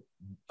know,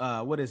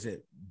 what is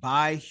it?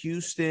 Buy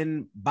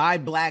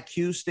Black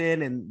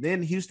Houston. And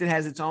then Houston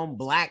has its own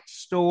Black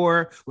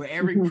store where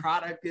every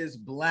product is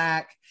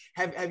Black.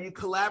 Have you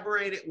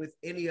collaborated with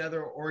any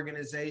other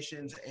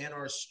organizations and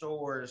or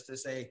stores to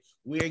say,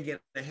 we're going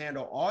to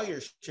handle all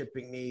your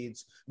shipping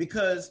needs?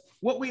 Because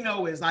what we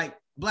know is, like,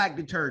 Black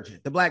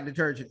detergent, the Black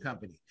detergent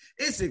company,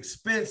 it's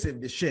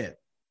expensive to ship.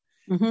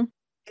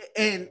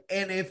 And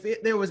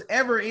if there was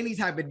ever any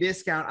type of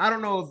discount, I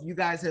don't know if you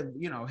guys have,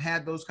 you know,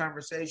 had those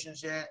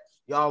conversations yet,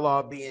 y'all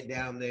all being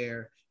down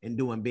there and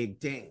doing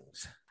big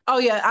things. Oh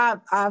yeah,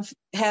 I've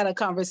had a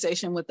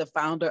conversation with the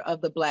founder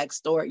of the Black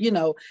store, you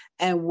know,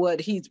 and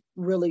what he's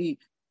really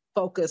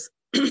focused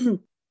is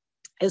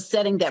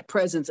setting that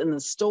presence in the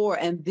store.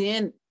 And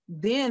then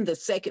the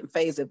second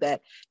phase of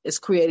that is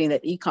creating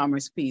that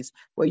e-commerce piece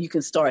where you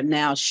can start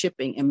now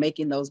shipping and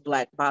making those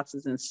Black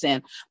boxes and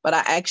send. But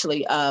I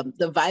actually,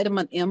 the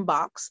Vitamin M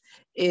box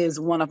is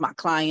one of my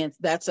clients.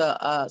 That's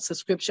a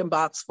subscription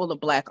box full of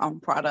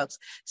Black-owned products.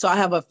 So I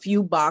have a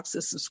few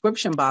boxes,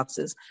 subscription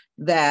boxes,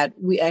 that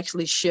we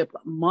actually ship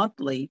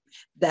monthly,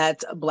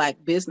 that's Black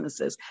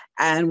businesses.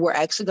 And we're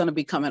actually going to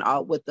be coming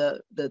out with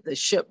the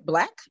Ship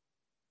Black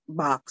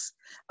box.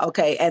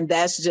 Okay. And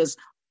that's just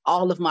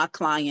all of my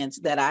clients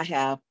that I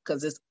have,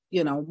 because it's,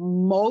 you know,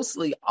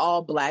 mostly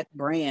all Black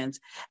brands.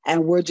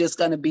 And we're just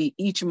going to be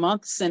each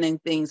month sending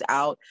things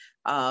out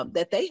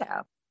that they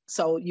have.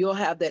 So you'll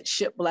have that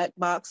Ship Black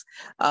box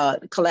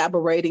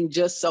collaborating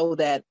just so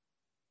that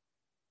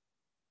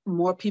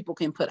more people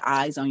can put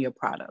eyes on your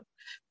product.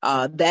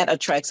 That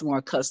attracts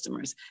more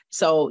customers.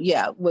 So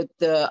yeah, with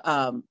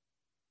the,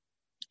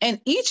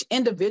 and each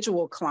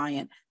individual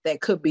client that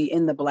could be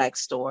in the Black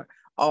store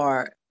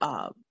or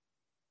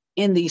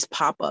in these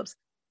pop-ups,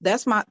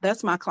 that's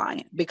my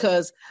client,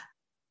 because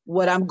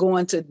what I'm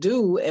going to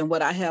do and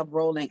what I have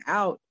rolling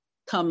out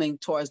coming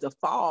towards the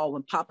fall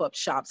when pop-up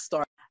shops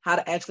start, how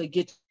to actually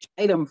get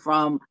your item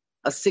from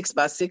a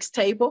 6x6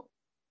 table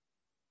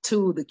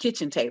to the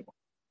kitchen table.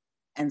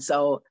 And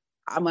so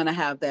I'm going to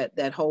have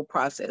that whole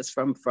process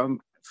from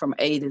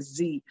A to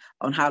Z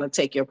on how to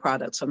take your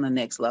products from the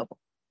next level.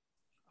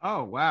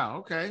 Oh, wow.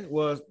 Okay.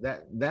 Well,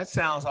 that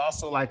sounds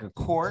also like a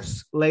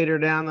course later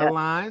down the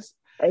lines.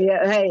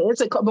 Yeah, hey,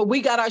 but we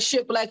got our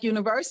Ship Black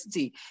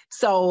University.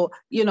 So,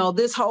 you know,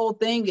 this whole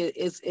thing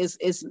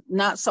is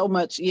not so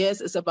much, yes,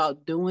 it's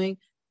about doing,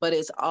 but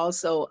it's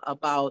also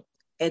about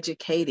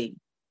educating.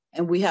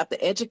 And we have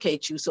to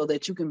educate you so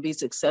that you can be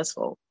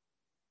successful.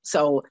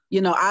 So,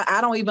 you know,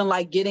 I don't even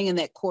like getting in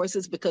that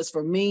courses, because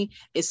for me,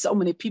 it's so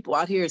many people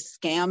out here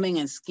scamming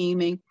and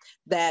scheming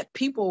that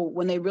people,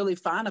 when they really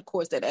find a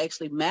course that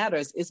actually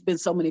matters, it's been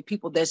so many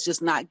people that's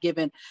just not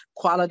given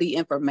quality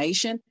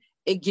information.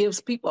 it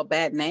gives people a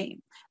bad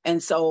name.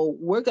 And so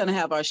we're going to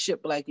have our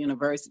Ship Black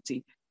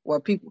University, where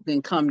people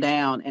can come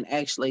down and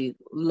actually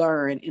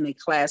learn in a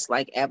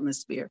class-like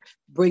atmosphere,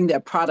 bring their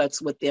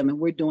products with them. And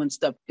we're doing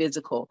stuff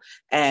physical,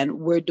 and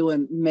we're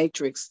doing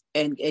matrix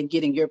and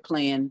getting your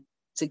plan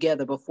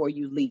together before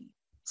you leave.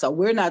 So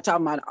we're not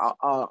talking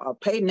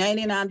about pay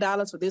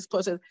 $99 for this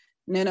course.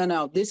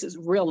 No. This is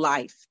real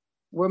life.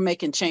 We're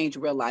making change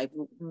real life.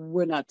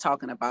 We're not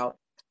talking about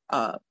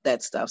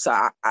that stuff. So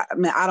I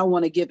mean, I don't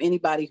want to give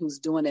anybody who's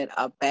doing it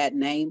a bad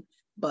name,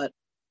 but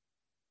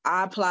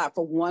I applied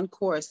for one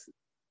course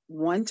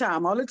one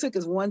time. All it took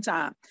is one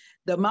time.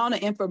 The amount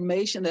of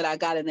information that I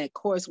got in that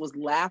course was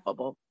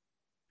laughable.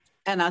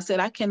 And I said,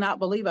 I cannot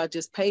believe I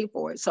just paid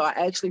for it. So I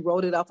actually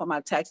wrote it off on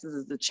my taxes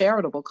as a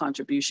charitable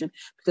contribution,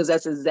 because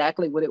that's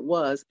exactly what it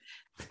was.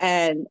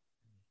 And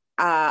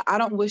I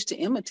don't wish to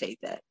imitate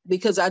that,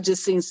 because I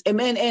just seen,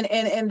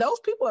 and those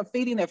people are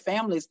feeding their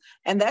families,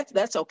 and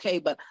that's okay.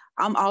 But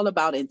I'm all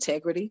about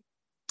integrity.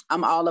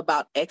 I'm all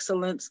about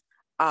excellence.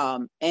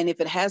 And if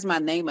it has my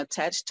name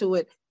attached to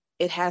it,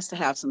 it has to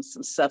have some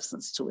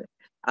substance to it.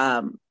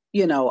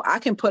 I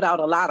can put out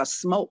a lot of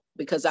smoke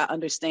because I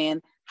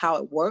understand how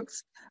it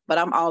works, but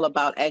I'm all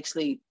about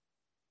actually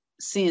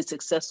seeing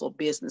successful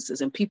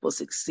businesses and people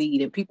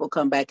succeed, and people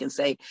come back and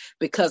say,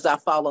 because I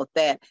followed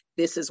that,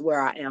 this is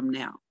where I am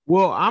now.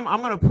 Well, I'm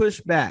going to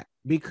push back,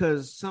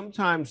 because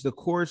sometimes the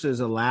courses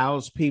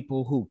allows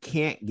people who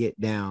can't get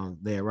down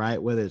there,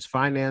 right? Whether it's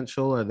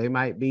financial or they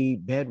might be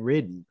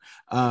bedridden.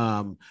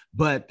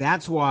 But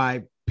that's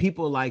why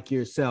people like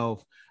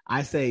yourself,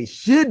 I say,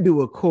 should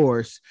do a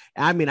course.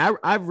 I mean,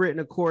 I've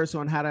written a course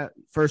on how to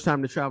first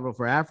time to travel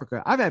for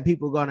Africa. I've had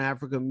people go to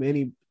Africa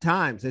many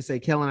times. They say,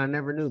 Kellen, I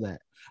never knew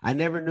that. I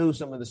never knew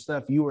some of the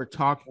stuff you were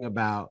talking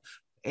about.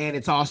 And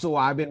it's also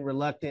why I've been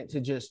reluctant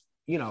to just,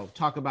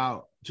 talk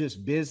about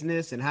just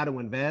business and how to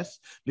invest,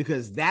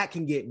 because that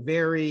can get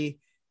very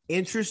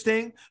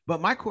interesting.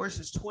 But my course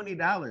is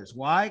 $20.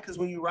 Why? Because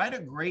when you write a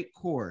great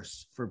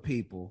course for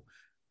people,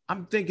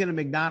 I'm thinking a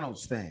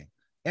McDonald's thing.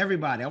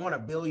 Everybody, I want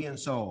 1 billion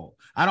sold.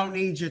 I don't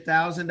need your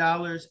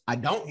 $1,000. I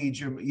don't need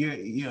your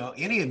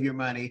any of your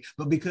money,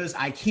 but because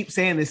I keep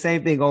saying the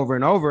same thing over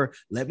and over,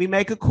 let me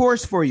make a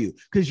course for you.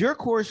 Because your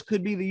course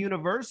could be the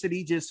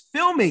university just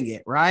filming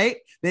it, right?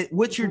 That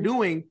what you're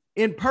doing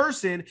in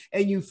person,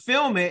 and you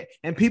film it,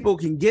 and people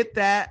can get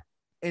that.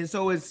 And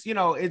so it's,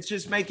 it's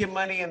just making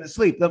money in the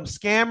sleep. Them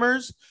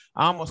scammers,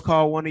 I almost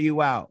called one of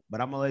you out, but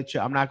I'm going to let you,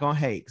 I'm not going to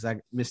hate, because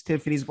Miss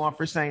Tiffany's going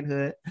for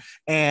sainthood,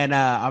 and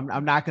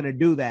I'm not going to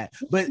do that.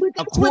 But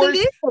of course,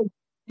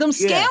 them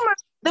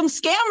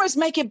scammers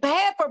make it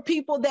bad for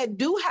people that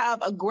do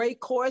have a great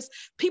course.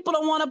 People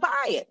don't want to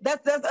buy it.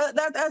 That's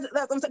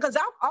because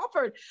I've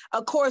offered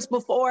a course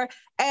before,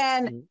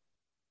 and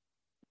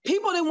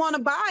people didn't want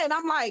to buy it.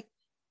 I'm like,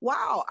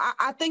 wow,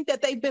 I think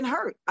that they've been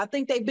hurt. I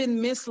think they've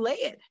been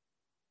misled.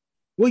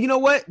 Well, you know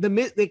what?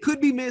 They could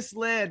be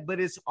misled,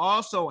 but it's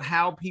also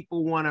how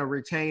people want to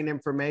retain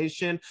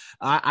information.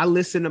 I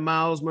listened to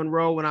Miles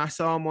Monroe when I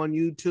saw him on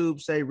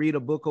YouTube say, read a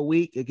book a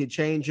week. It could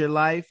change your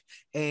life.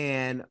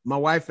 And my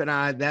wife and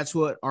I, that's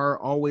what our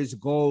always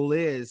goal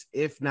is.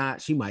 If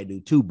not, she might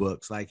do 2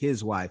 books like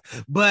his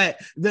wife.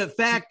 But the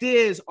fact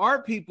is,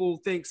 our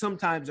people think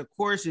sometimes a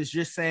course is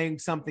just saying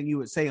something you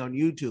would say on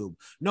YouTube.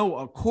 No,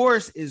 a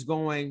course is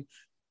going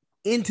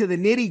into the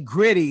nitty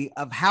gritty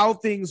of how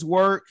things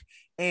work.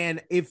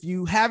 And if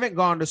you haven't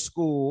gone to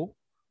school,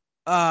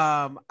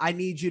 I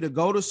need you to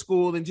go to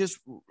school and just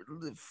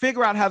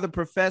figure out how the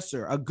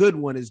professor, a good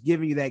one, is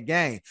giving you that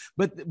game.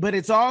 But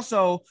it's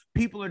also,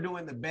 people are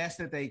doing the best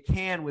that they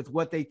can with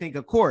what they think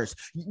a course.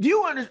 Do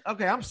you understand?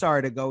 Okay, I'm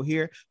sorry to go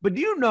here, but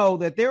do you know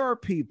that there are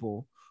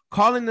people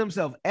calling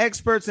themselves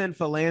experts and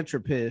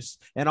philanthropists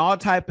and all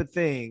type of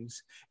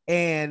things,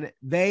 and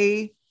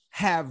they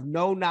have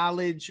no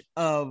knowledge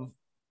of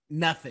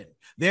nothing?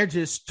 They're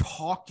just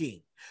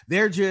talking.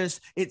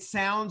 It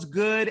sounds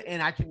good,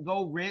 and I can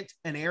go rent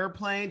an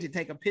airplane to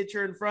take a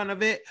picture in front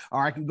of it,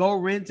 or I can go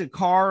rent a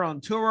car on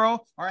Turo,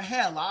 or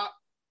hell,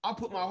 I'll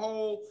put my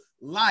whole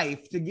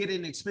life to get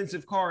an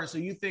expensive car so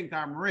you think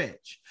I'm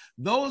rich.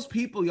 Those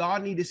people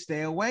y'all need to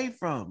stay away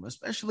from,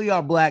 especially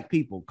y'all Black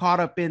people caught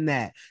up in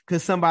that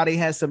because somebody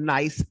has some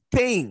nice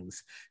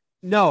things.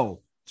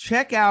 No,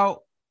 check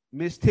out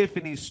Miss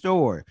Tiffany's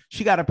store.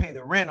 She got to pay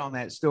the rent on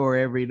that store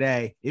every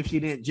day if she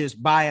didn't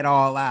just buy it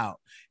all out.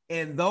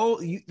 And though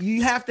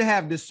you have to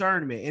have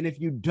discernment. And if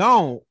you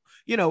don't,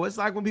 it's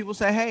like when people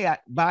say, hey,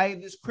 buy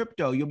this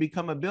crypto, you'll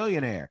become a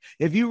billionaire.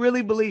 If you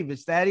really believe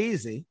it's that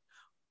easy,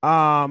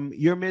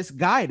 you're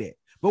misguided.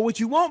 But what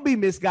you won't be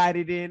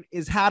misguided in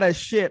is how to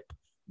ship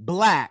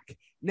Black.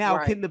 Now,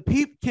 right. Can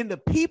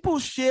the people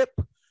ship,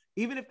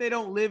 even if they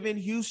don't live in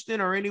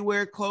Houston or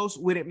anywhere close?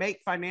 Would it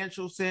make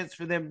financial sense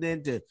for them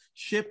then to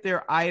ship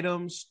their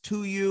items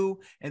to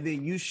you and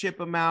then you ship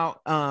them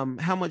out?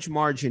 How much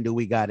margin do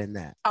we got in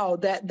that? Oh,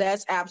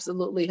 that's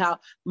absolutely how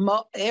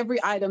every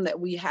item that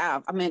we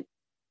have. I mean,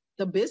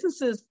 the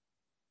businesses,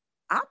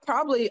 I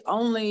probably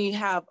only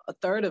have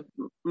 1/3 of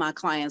my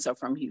clients are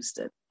from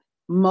Houston.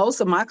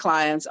 Most of my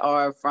clients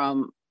are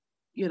from,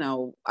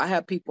 I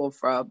have people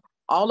from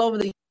all over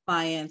the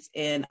clients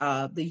in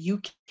the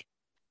UK,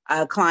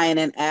 a client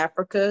in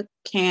Africa,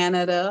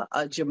 Canada,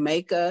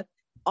 Jamaica,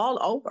 all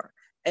over.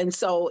 And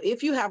so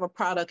if you have a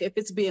product, if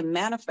it's being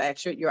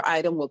manufactured, your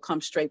item will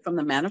come straight from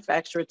the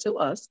manufacturer to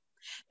us.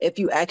 If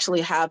you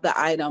actually have the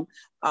item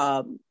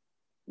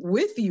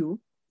with you,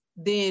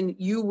 then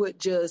you would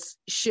just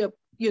ship,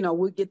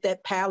 we'll get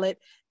that pallet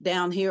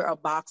down here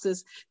of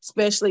boxes,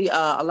 especially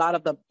a lot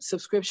of the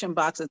subscription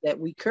boxes that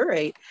we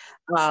curate.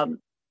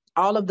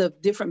 All of the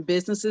different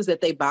businesses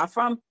that they buy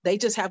from, they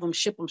just have them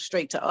ship them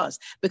straight to us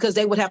because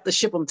they would have to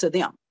ship them to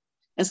them.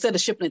 Instead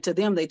of shipping it to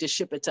them, they just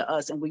ship it to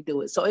us and we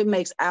do it. So it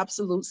makes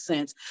absolute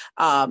sense.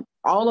 All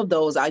of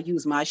those, I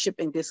use my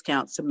shipping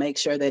discounts to make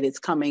sure that it's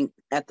coming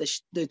at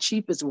the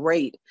cheapest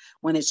rate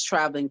when it's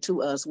traveling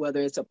to us,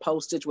 whether it's a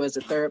postage, whether it's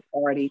a third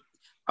party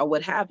or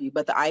what have you.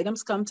 But the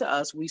items come to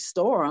us, we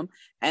store them,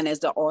 and as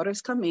the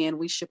orders come in,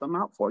 we ship them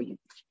out for you.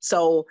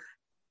 So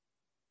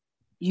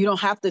you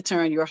don't have to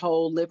turn your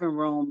whole living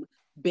room,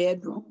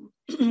 bedroom,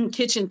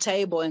 kitchen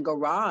table, and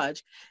garage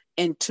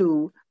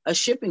into a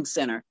shipping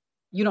center.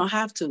 You don't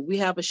have to. We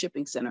have a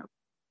shipping center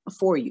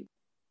for you.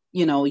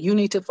 You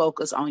need to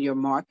focus on your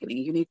marketing.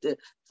 You need to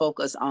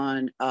focus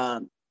on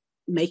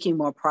making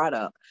more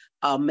product,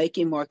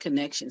 making more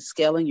connections,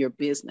 scaling your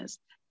business.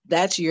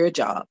 That's your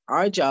job.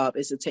 Our job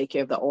is to take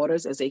care of the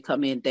orders as they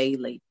come in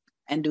daily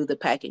and do the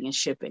packing and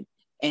shipping,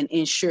 and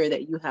ensure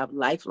that you have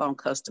lifelong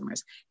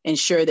customers,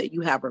 ensure that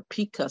you have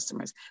repeat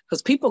customers.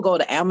 Because people go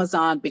to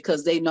Amazon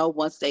because they know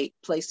once they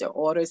place their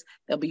orders,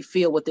 they'll be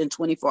filled within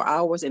 24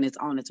 hours and it's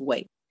on its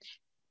way.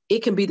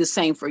 It can be the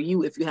same for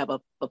you if you have a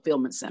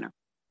fulfillment center.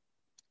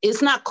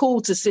 It's not cool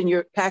to send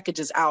your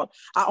packages out.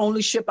 I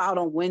only ship out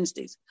on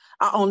Wednesdays.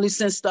 I only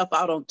send stuff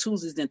out on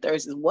Tuesdays and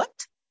Thursdays. What?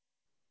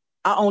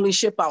 I only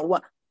ship out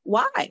what?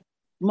 Why?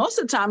 Most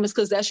of the time it's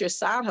because that's your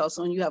side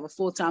hustle and you have a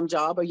full-time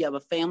job or you have a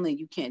family and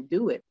you can't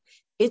do it.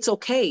 It's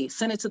okay.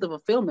 Send it to the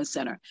fulfillment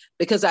center,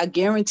 because I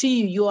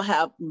guarantee you'll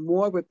have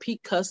more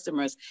repeat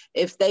customers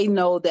if they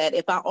know that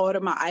if I order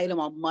my item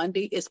on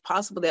Monday, it's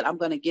possible that I'm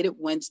going to get it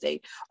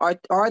Wednesday or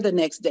the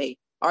next day,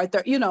 or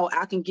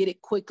I can get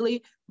it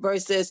quickly,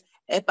 versus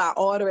if I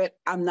order it,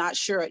 I'm not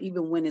sure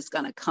even when it's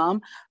going to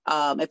come.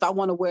 If I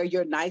want to wear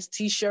your nice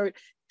t-shirt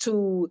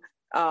to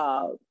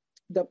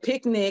the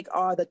picnic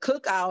or the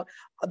cookout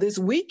this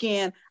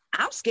weekend,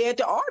 I'm scared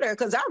to order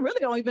because I really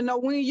don't even know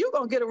when you're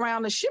going to get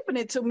around to shipping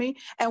it to me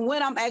and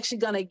when I'm actually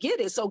going to get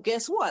it. So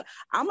guess what?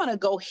 I'm going to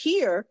go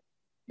here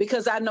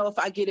because I know if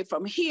I get it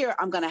from here,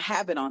 I'm going to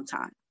have it on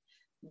time.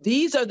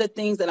 These are the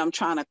things that I'm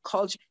trying to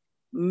culture.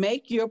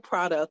 Make your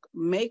product,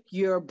 make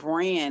your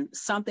brand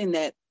something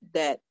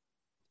that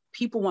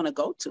people want to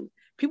go to.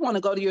 People want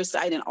to go to your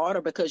site and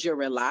order because you're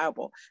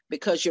reliable,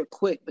 because you're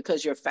quick,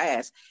 because you're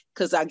fast.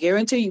 Because I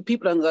guarantee you,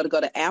 people are going to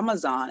go to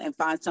Amazon and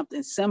find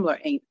something similar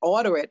and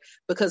order it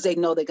because they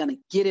know they're going to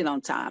get it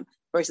on time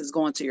versus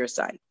going to your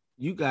site.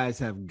 You guys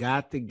have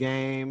got the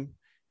game.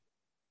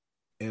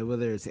 And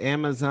whether it's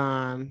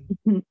Amazon,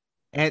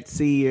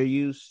 Etsy, you're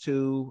used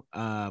to,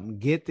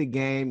 get the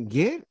game,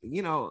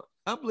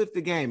 uplift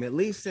the game. At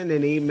least send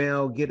an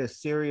email, get a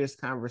serious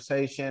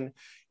conversation,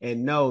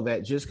 and know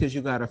that just because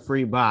you got a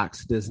free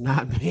box does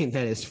not mean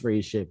that it's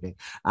free shipping.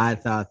 I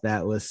thought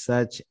that was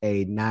such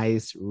a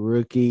nice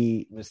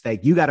rookie mistake.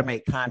 You got to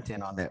make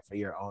content on that for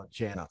your own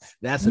channel.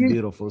 That's a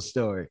beautiful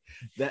story.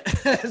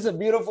 That's a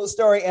beautiful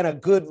story and a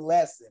good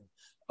lesson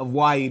of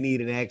why you need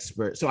an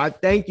expert. So I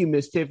thank you,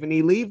 Miss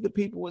Tiffany. Leave the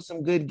people with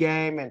some good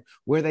game and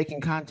where they can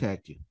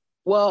contact you.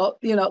 Well,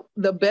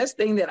 the best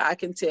thing that I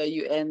can tell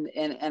you,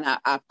 and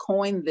I've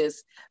coined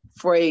this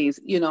phrase,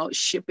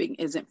 shipping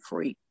isn't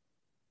free.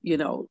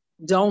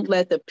 Don't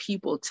let the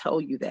people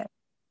tell you that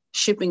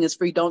shipping is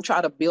free. Don't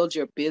try to build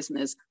your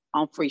business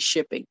on free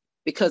shipping,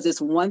 because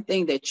it's one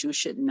thing that you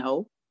should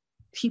know.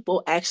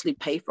 People actually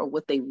pay for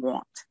what they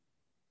want.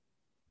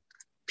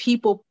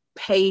 People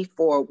pay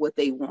for what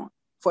they want.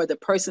 For the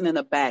person in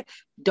the back,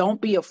 don't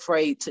be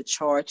afraid to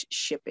charge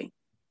shipping.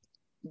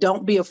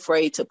 Don't be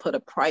afraid to put a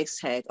price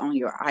tag on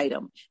your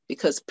item,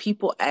 because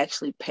people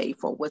actually pay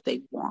for what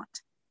they want.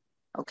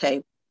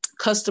 Okay.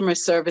 Customer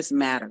service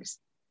matters.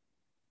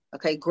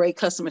 Okay. Great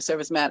customer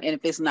service matters. And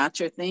if it's not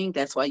your thing,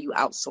 that's why you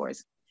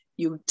outsource.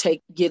 You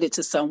get it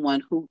to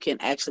someone who can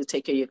actually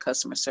take care of your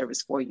customer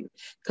service for you,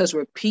 because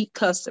repeat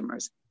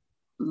customers,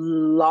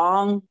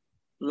 long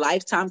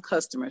lifetime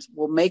customers,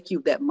 will make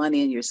you that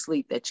money in your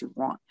sleep that you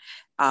want.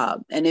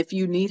 And if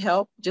you need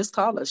help, just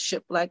call us,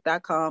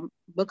 shipblack.com,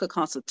 book a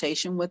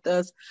consultation with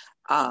us,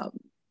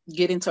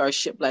 get into our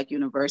Ship Black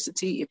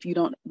University. If you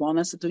don't want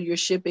us to do your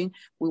shipping,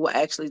 we will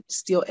actually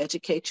still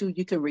educate you.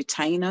 You can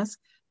retain us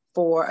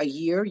for a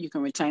year. You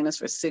can retain us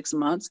for 6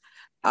 months.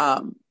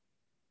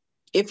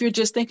 If you're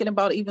just thinking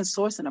about even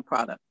sourcing a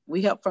product,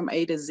 we help from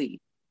A to Z.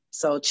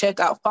 So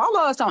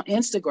follow us on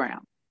Instagram.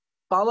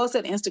 Follow us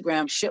at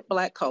Instagram, Ship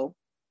Black Co.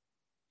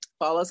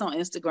 Follow us on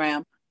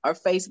Instagram or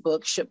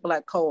Facebook, Ship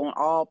Black Co. on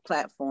all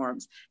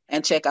platforms,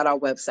 and check out our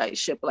website,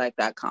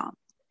 shipblack.com.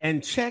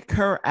 And check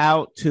her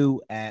out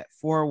too at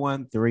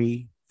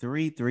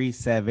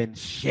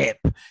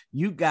 413-337-SHIP.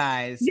 You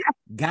guys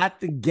got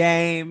the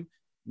game.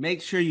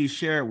 Make sure you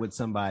share it with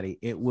somebody.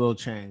 It will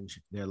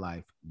change their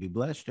life. Be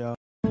blessed, y'all.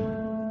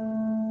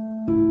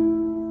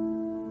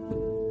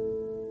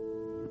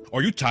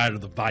 Are you tired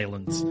of the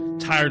violence,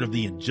 tired of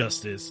the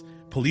injustice,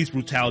 police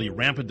brutality,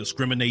 rampant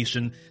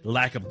discrimination,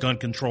 lack of gun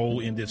control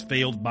in this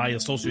failed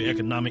biased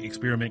socioeconomic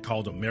experiment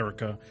called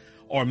America?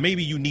 Or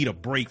maybe you need a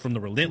break from the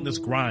relentless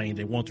grind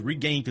and want to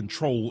regain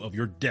control of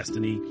your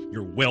destiny,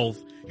 your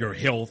wealth, your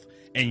health,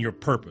 and your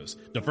purpose.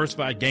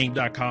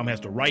 DiversifiedGame.com has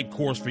the right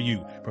course for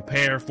you.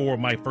 Prepare for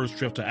my first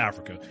trip to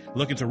Africa.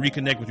 Looking to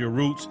reconnect with your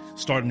roots,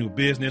 start a new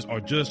business, or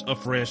just a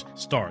fresh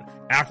start.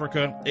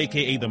 Africa,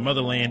 aka the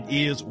motherland,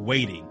 is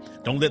waiting.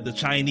 Don't let the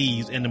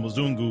Chinese and the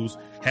Mzungus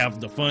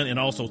have the fun and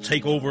also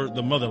take over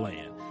the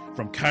motherland.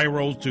 From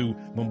Cairo to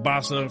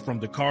Mombasa, from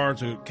Dakar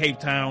to Cape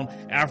Town,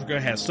 Africa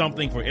has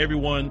something for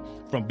everyone,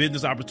 from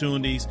business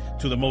opportunities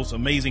to the most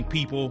amazing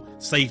people,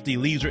 safety,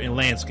 leisure, and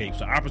landscapes.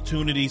 The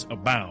opportunities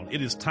abound.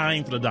 It is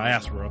time for the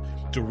diaspora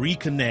to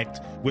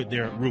reconnect with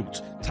their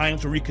roots. Time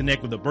to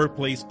reconnect with the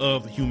birthplace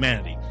of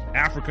humanity.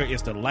 Africa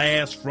is the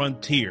last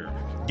frontier.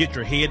 Get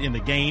your head in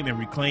the game and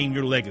reclaim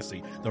your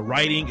legacy. The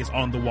writing is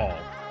on the wall.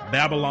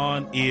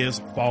 Babylon is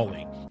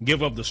falling.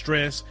 Give up the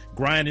stress,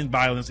 grind, and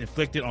violence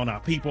inflicted on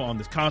our people on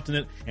this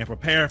continent and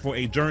prepare for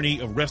a journey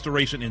of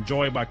restoration and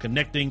joy by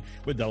connecting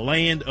with the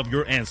land of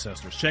your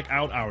ancestors. Check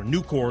out our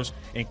new course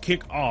and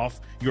kick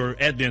off your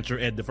adventure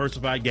at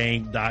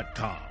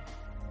DiversifiedGame.com.